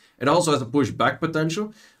potential. It also has a pushback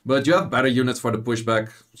potential, but you have better units for the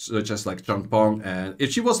pushback, such as like Chung Pong. And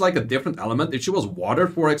if she was like a different element, if she was water,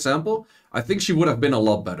 for example, I think she would have been a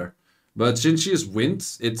lot better. But since she is wind,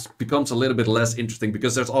 it becomes a little bit less interesting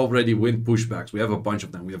because there's already wind pushbacks. We have a bunch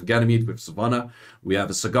of them. We have Ganymede, we have Savannah, we have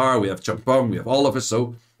a Cigar, we have Chung Pong, we have all of us.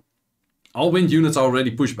 So all wind units are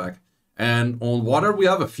already pushback. And on water, we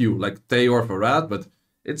have a few, like Theor for Rat, but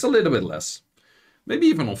It's a little bit less. Maybe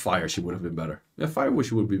even on fire she would have been better. Yeah, fire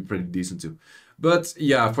she would be pretty decent too. But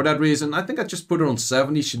yeah, for that reason, I think I just put her on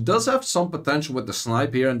 70. She does have some potential with the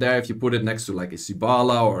snipe here and there. If you put it next to like a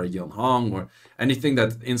Sibala or a Yeonhong or anything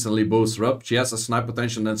that instantly boosts her up. She has a snipe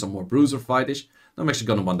potential and then some more bruiser fightish. I'm actually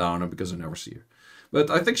going to one down her because I never see her. But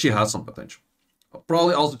I think she has some potential.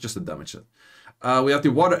 Probably also just a damage set. We have the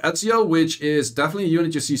Water Ezio, which is definitely a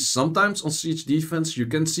unit you see sometimes on Siege defense. You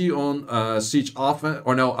can see on Siege offense,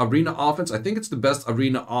 or no, Arena offense. I think it's the best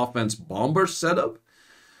Arena offense bomber setup.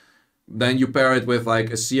 Then you pair it with like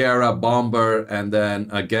a Sierra bomber and then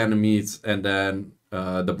a Ganymede and then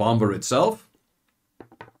the bomber itself.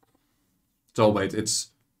 So wait, it's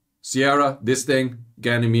Sierra, this thing,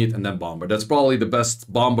 Ganymede, and then bomber. That's probably the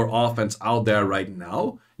best bomber offense out there right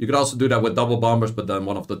now. You could also do that with double bombers, but then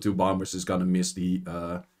one of the two bombers is gonna miss the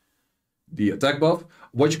attack buff.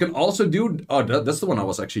 What you can also do, oh, that's the one I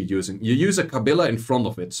was actually using. You use a Kabila in front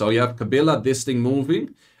of it. So you have Kabila, this thing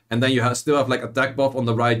moving, and then you still have like attack buff on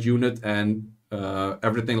the right unit and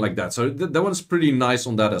everything like that. So that one's pretty nice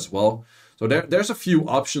on that as well. So there's a few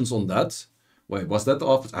options on that. Wait, was that the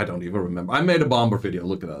offense? I don't even remember. I made a bomber video,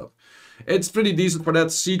 look it up. It's pretty decent for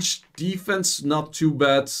that. Siege defense, not too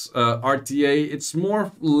bad. RTA, it's more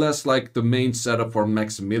or less like the main setup for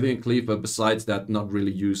Maximilian Cleave, but besides that, not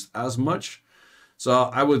really used as much. So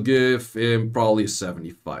I would give him probably a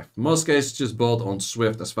 75. In most cases, just build on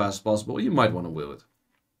Swift as fast as possible. You might want to will it.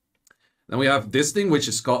 Then we have this thing, which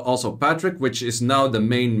is called also Patrick, which is now the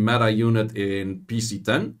main meta unit in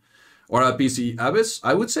PC10. Or a PC Abyss.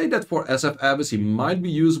 I would say that for SF Abyss he might be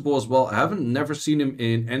usable as well. I haven't never seen him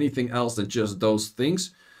in anything else than just those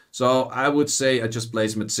things. So I would say I just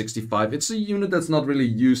place him at 65. It's a unit that's not really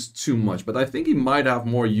used too much, but I think he might have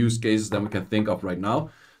more use cases than we can think of right now.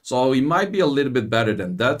 So he might be a little bit better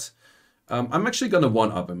than that. I'm actually gonna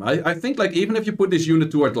one-up him. I think like even if you put this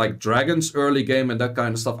unit toward like dragons early game and that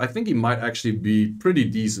kind of stuff, I think he might actually be pretty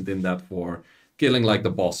decent in that for killing like the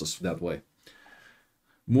bosses that way.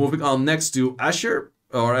 Moving on next to Asher,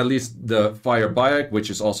 or at least the Fire Bayek, which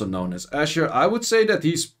is also known as Asher. I would say that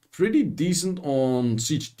he's pretty decent on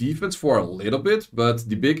Siege defense for a little bit, but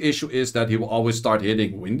the big issue is that he will always start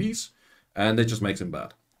hitting Windies, and that just makes him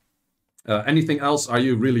bad. Anything else? Are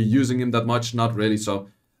you really using him that much? Not really, so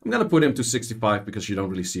I'm going to put him to 65 because you don't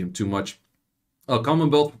really see him too much. Common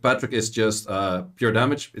build for Patrick is just pure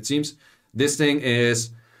damage, it seems. This thing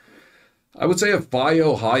is, I would say, a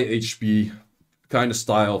Vio high HP kind of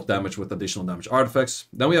style of damage with additional damage artifacts.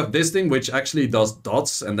 Then we have this thing which actually does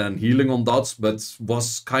dots and then healing on dots, but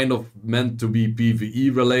was kind of meant to be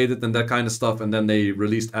PvE related and that kind of stuff. And then they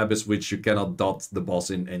released Abyss, which you cannot dot the boss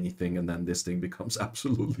in anything, and then this thing becomes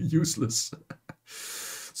absolutely useless.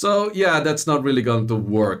 So yeah, that's not really going to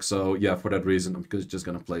work. So yeah, for that reason, I'm just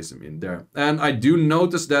going to place him in there. And I do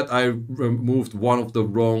notice that I removed one of the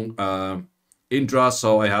wrong Indras,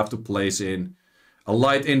 so I have to place in a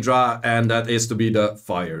light Indra, and that is to be the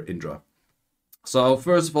fire Indra. So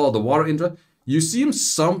first of all, the water Indra. You see him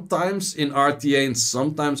sometimes in RTA and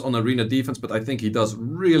sometimes on arena defense, but I think he does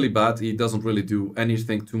really bad. He doesn't really do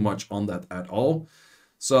anything too much on that at all.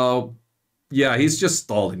 So yeah, he's just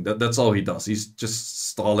stalling. That's all he does. He's just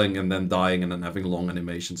stalling and then dying and then having long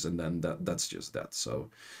animations, and then that's just that.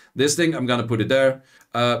 So this thing, I'm gonna put it there.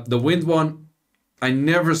 The wind one, I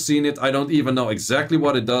never seen it. I don't even know exactly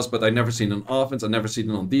what it does, but I never seen it on offense. I never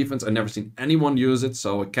seen it on defense. I never seen anyone use it,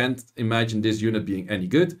 so I can't imagine this unit being any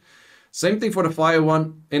good. Same thing for the fire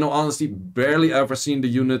one. In all honesty, barely ever seen the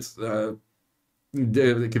unit.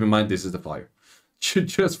 Keep in mind, this is the fire.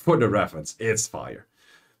 Just for the reference, it's fire.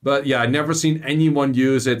 But yeah, I never seen anyone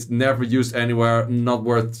use it. Never used anywhere. Not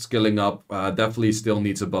worth skilling up. Definitely still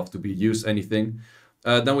needs a buff to be used anything.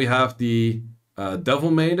 Then we have the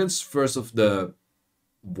Devil Maidens. First of the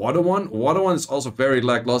Water one. Water one is also very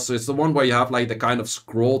lackluster. It's the one where you have like the kind of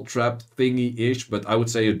scroll trap thingy-ish, but I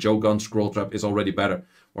would say a Jogun scroll trap is already better.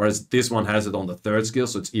 Whereas this one has it on the 3rd skill,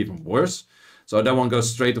 so it's even worse. So that one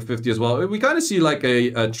goes straight to 50 as well. We kind of see like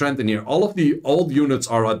a trend in here. All of the old units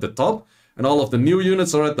are at the top, and all of the new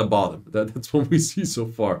units are at the bottom. That's what we see so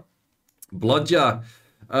far. Bloodja.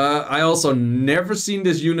 I also never seen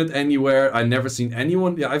this unit anywhere. I never seen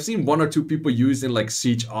anyone. Yeah, I've seen 1 or 2 people using like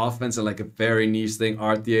siege offense and like a very niche thing.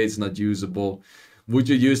 RTA is not usable. Would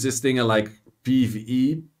you use this thing in like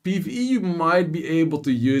PvE? PvE you might be able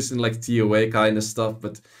to use in like TOA kind of stuff,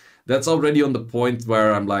 but that's already on the point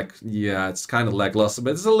where I'm like, yeah, it's kind of lackluster,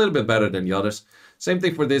 but it's a little bit better than the others. Same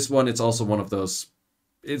thing for this one. It's also one of those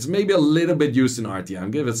it's maybe a little bit used in RTA.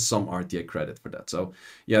 I'm giving it some RTA credit for that. So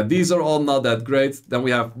yeah, these are all not that great. Then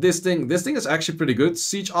we have this thing. This thing is actually pretty good.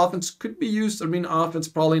 Siege offense could be used. Arena offense,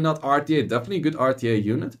 probably not RTA. Definitely a good RTA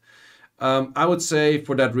unit. I would say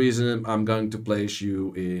for that reason, I'm going to place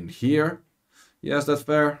you in here. Yes, that's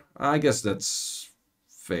fair. I guess that's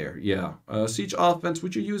fair. Yeah. Siege offense.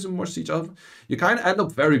 Would you use him more siege offense? You kind of end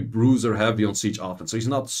up very bruiser heavy on siege offense. So he's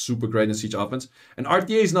not super great in siege offense. And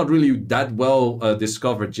RTA is not really that well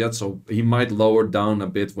discovered yet. So he might lower down a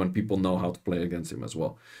bit when people know how to play against him as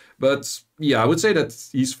well. But yeah, I would say that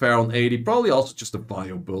he's fair on 80. Probably also just a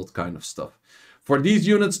bio build kind of stuff. For these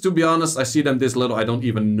units, to be honest, I see them this little. I don't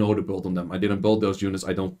even know to build on them. I didn't build those units.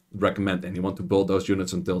 I don't recommend anyone to build those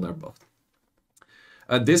units until they're buffed.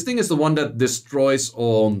 This thing is the one that destroys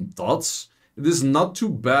on dots. This is not too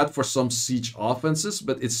bad for some siege offenses,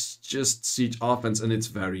 but it's just siege offense and it's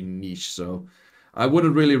very niche. So I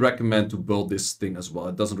wouldn't really recommend to build this thing as well.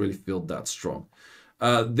 It doesn't really feel that strong.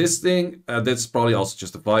 This thing, that's probably also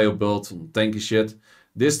just a bio build, some tanky shit.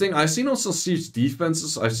 This thing, I've seen also siege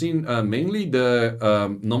defenses. I've seen mainly the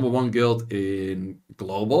 #1 guild in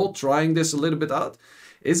Global trying this a little bit out.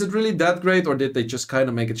 Is it really that great, or did they just kind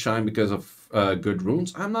of make it shine because of good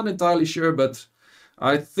runes? I'm not entirely sure, but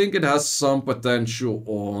I think it has some potential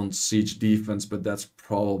on siege defense, but that's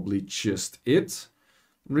probably just it.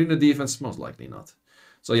 Arena defense, most likely not.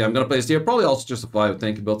 So yeah, I'm going to place it here. Probably also just a bio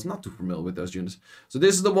tanky build. Not too familiar with those units. So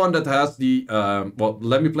this is the one that has the... well,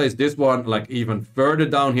 let me place this one like even further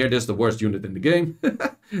down here. This is the worst unit in the game.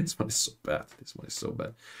 This one is so bad. This one is so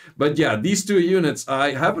bad. But yeah, these two units,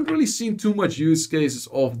 I haven't really seen too much use cases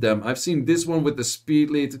of them. I've seen this one with the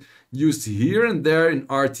speed lead used here and there in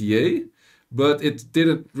RTA. But it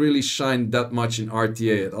didn't really shine that much in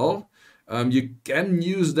RTA at all. You can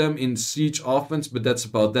use them in siege offense, but that's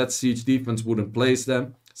about that. Siege defense wouldn't place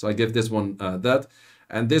them. So I give this one that.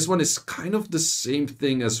 And this one is kind of the same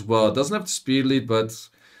thing as well. It doesn't have the speed lead, but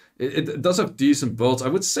it does have decent builds. I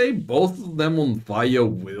would say both of them on Via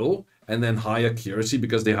will. And then high accuracy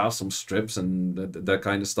because they have some strips and that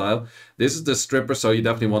kind of style. This is the stripper, so you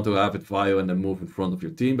definitely want to have it Vio and then move in front of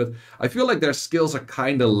your team. But I feel like their skills are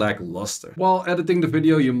kind of lackluster. While editing the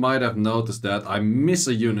video, you might have noticed that I miss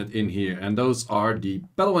a unit in here. And those are the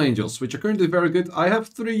Battle Angels, which are currently very good. I have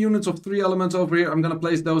 3 units of 3 elements over here. I'm going to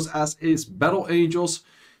place those as is Battle Angels.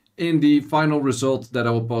 In the final result that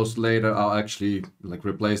I will post later, I'll actually like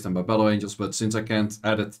replace them by Battle Angels. But since I can't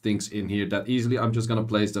edit things in here that easily, I'm just going to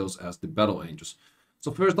place those as the Battle Angels.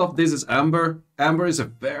 So first off, this is Amber. Amber is a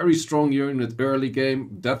very strong unit early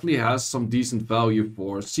game. Definitely has some decent value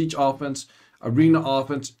for siege offense. Arena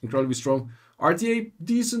offense, incredibly strong. RTA,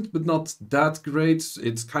 decent, but not that great.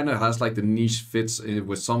 It kind of has like the niche fits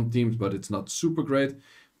with some teams, but it's not super great.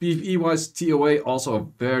 PvE-wise, TOA, also a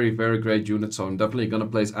very, very great unit, so I'm definitely going to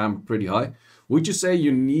place Amber pretty high. Would you say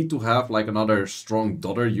you need to have like another strong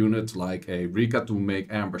daughter unit like a Rika to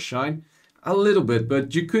make Amber shine? A little bit,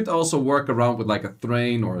 but you could also work around with like a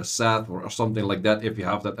Thrain or a Sat or something like that if you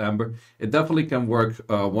have that Amber. It definitely can work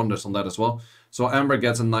wonders on that as well. So Amber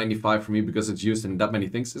gets a 95 for me because it's used in that many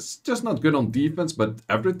things. It's just not good on defense, but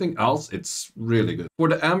everything else, it's really good. For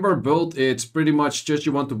the Amber build, it's pretty much just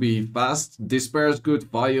you want to be fast. Despair is good,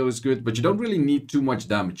 Vio is good, but you don't really need too much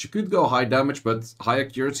damage. You could go high damage, but high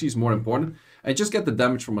accuracy is more important. And just get the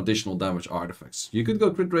damage from additional damage artifacts. You could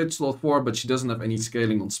go crit rate slot 4, but she doesn't have any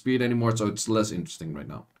scaling on speed anymore, so it's less interesting right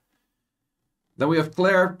now. Then we have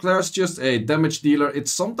Claire. Claire's just a damage dealer.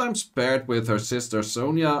 It's sometimes paired with her sister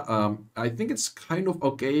Sonia. I think it's kind of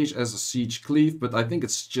okay-ish as a siege cleave, but I think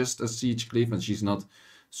it's just a siege cleave and she's not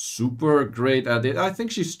super great at it. I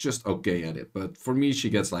think she's just okay at it, but for me she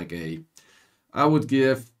gets like a... I would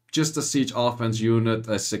give just a siege offense unit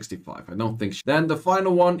a 65. I don't think... Then the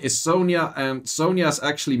final one is Sonia, and Sonia is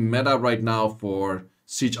actually meta right now for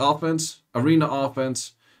siege offense, arena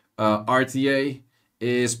offense, RTA.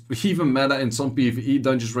 Is even meta in some PvE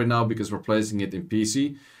dungeons right now because we're placing it in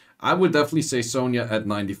PC. I would definitely say Sonia at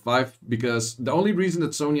 95 because the only reason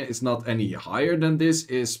that Sonia is not any higher than this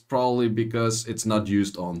is probably because it's not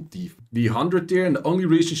used on the 100 tier, and the only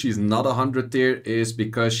reason she's not a 100 tier is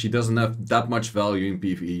because she doesn't have that much value in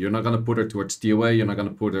PvE. You're not going to put her towards TOA, you're not going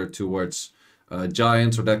to put her towards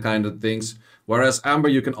giants or that kind of things. Whereas Amber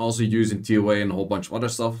you can also use in TOA and a whole bunch of other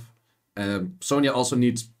stuff. Sonia also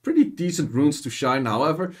needs pretty decent runes to shine.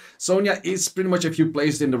 However, Sonia is pretty much, if you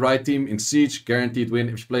place it in the right team in Siege, guaranteed win.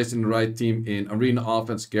 If you place it in the right team in Arena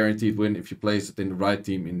Offense, guaranteed win. If you place it in the right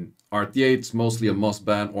team in RTA, it's mostly a must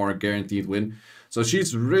ban or a guaranteed win. So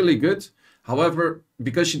she's really good. However,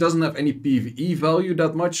 because she doesn't have any PvE value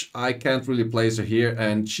that much, I can't really place her here.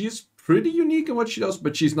 And she's pretty unique in what she does,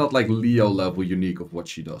 but she's not like Leo level unique of what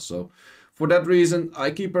she does. So for that reason, I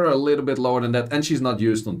keep her a little bit lower than that, and she's not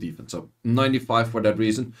used on defense. So 95 for that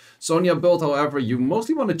reason. Sonya build, however, you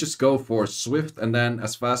mostly want to just go for swift and then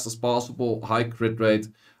as fast as possible, high crit rate,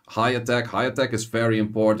 high attack. High attack is very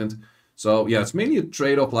important. So yeah, it's mainly a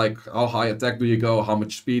trade-off, like how high attack do you go, how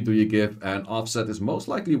much speed do you give, and offset is most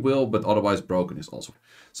likely will, but otherwise broken is also.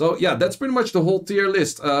 So yeah, that's pretty much the whole tier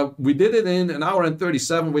list. We did it in 1 hour and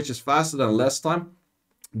 37, which is faster than last time.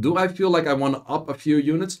 Do I feel like I want to up a few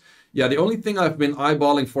units? Yeah, the only thing I've been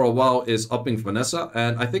eyeballing for a while is upping Vanessa,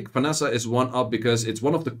 and I think Vanessa is one up because it's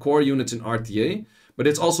one of the core units in RTA, but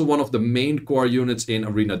it's also one of the main core units in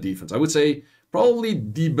arena defense. I would say probably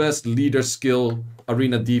the best leader skill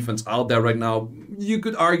arena defense out there right now. You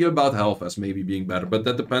could argue about health as maybe being better, but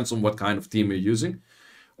that depends on what kind of team you're using.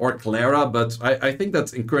 Or Clara, but I think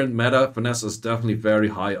that in current meta, Vanessa is definitely very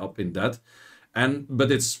high up in that.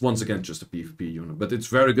 But it's once again just a PvP unit, but it's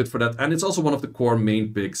very good for that. And it's also one of the core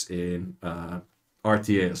main picks in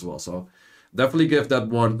RTA as well. So definitely give that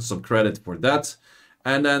one some credit for that.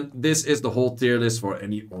 And then this is the whole tier list for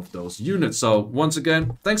any of those units. So once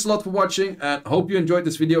again, thanks a lot for watching and hope you enjoyed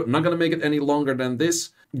this video. I'm not going to make it any longer than this.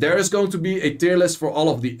 There is going to be a tier list for all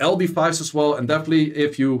of the LB5s as well. And definitely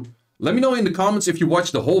if you... Let me know in the comments if you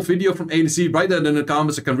watched the whole video from A to Z. Write that in the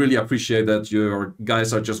comments. I can really appreciate that you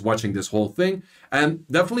guys are just watching this whole thing. And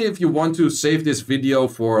definitely if you want to save this video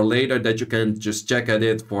for later, that you can just check at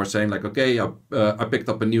it for saying like, okay, I picked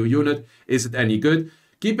up a new unit. Is it any good?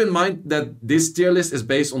 Keep in mind that this tier list is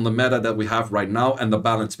based on the meta that we have right now and the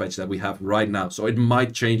balance patch that we have right now. So it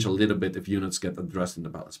might change a little bit if units get addressed in the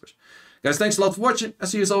balance patch. Guys, thanks a lot for watching. I'll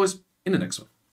see you as always in the next one.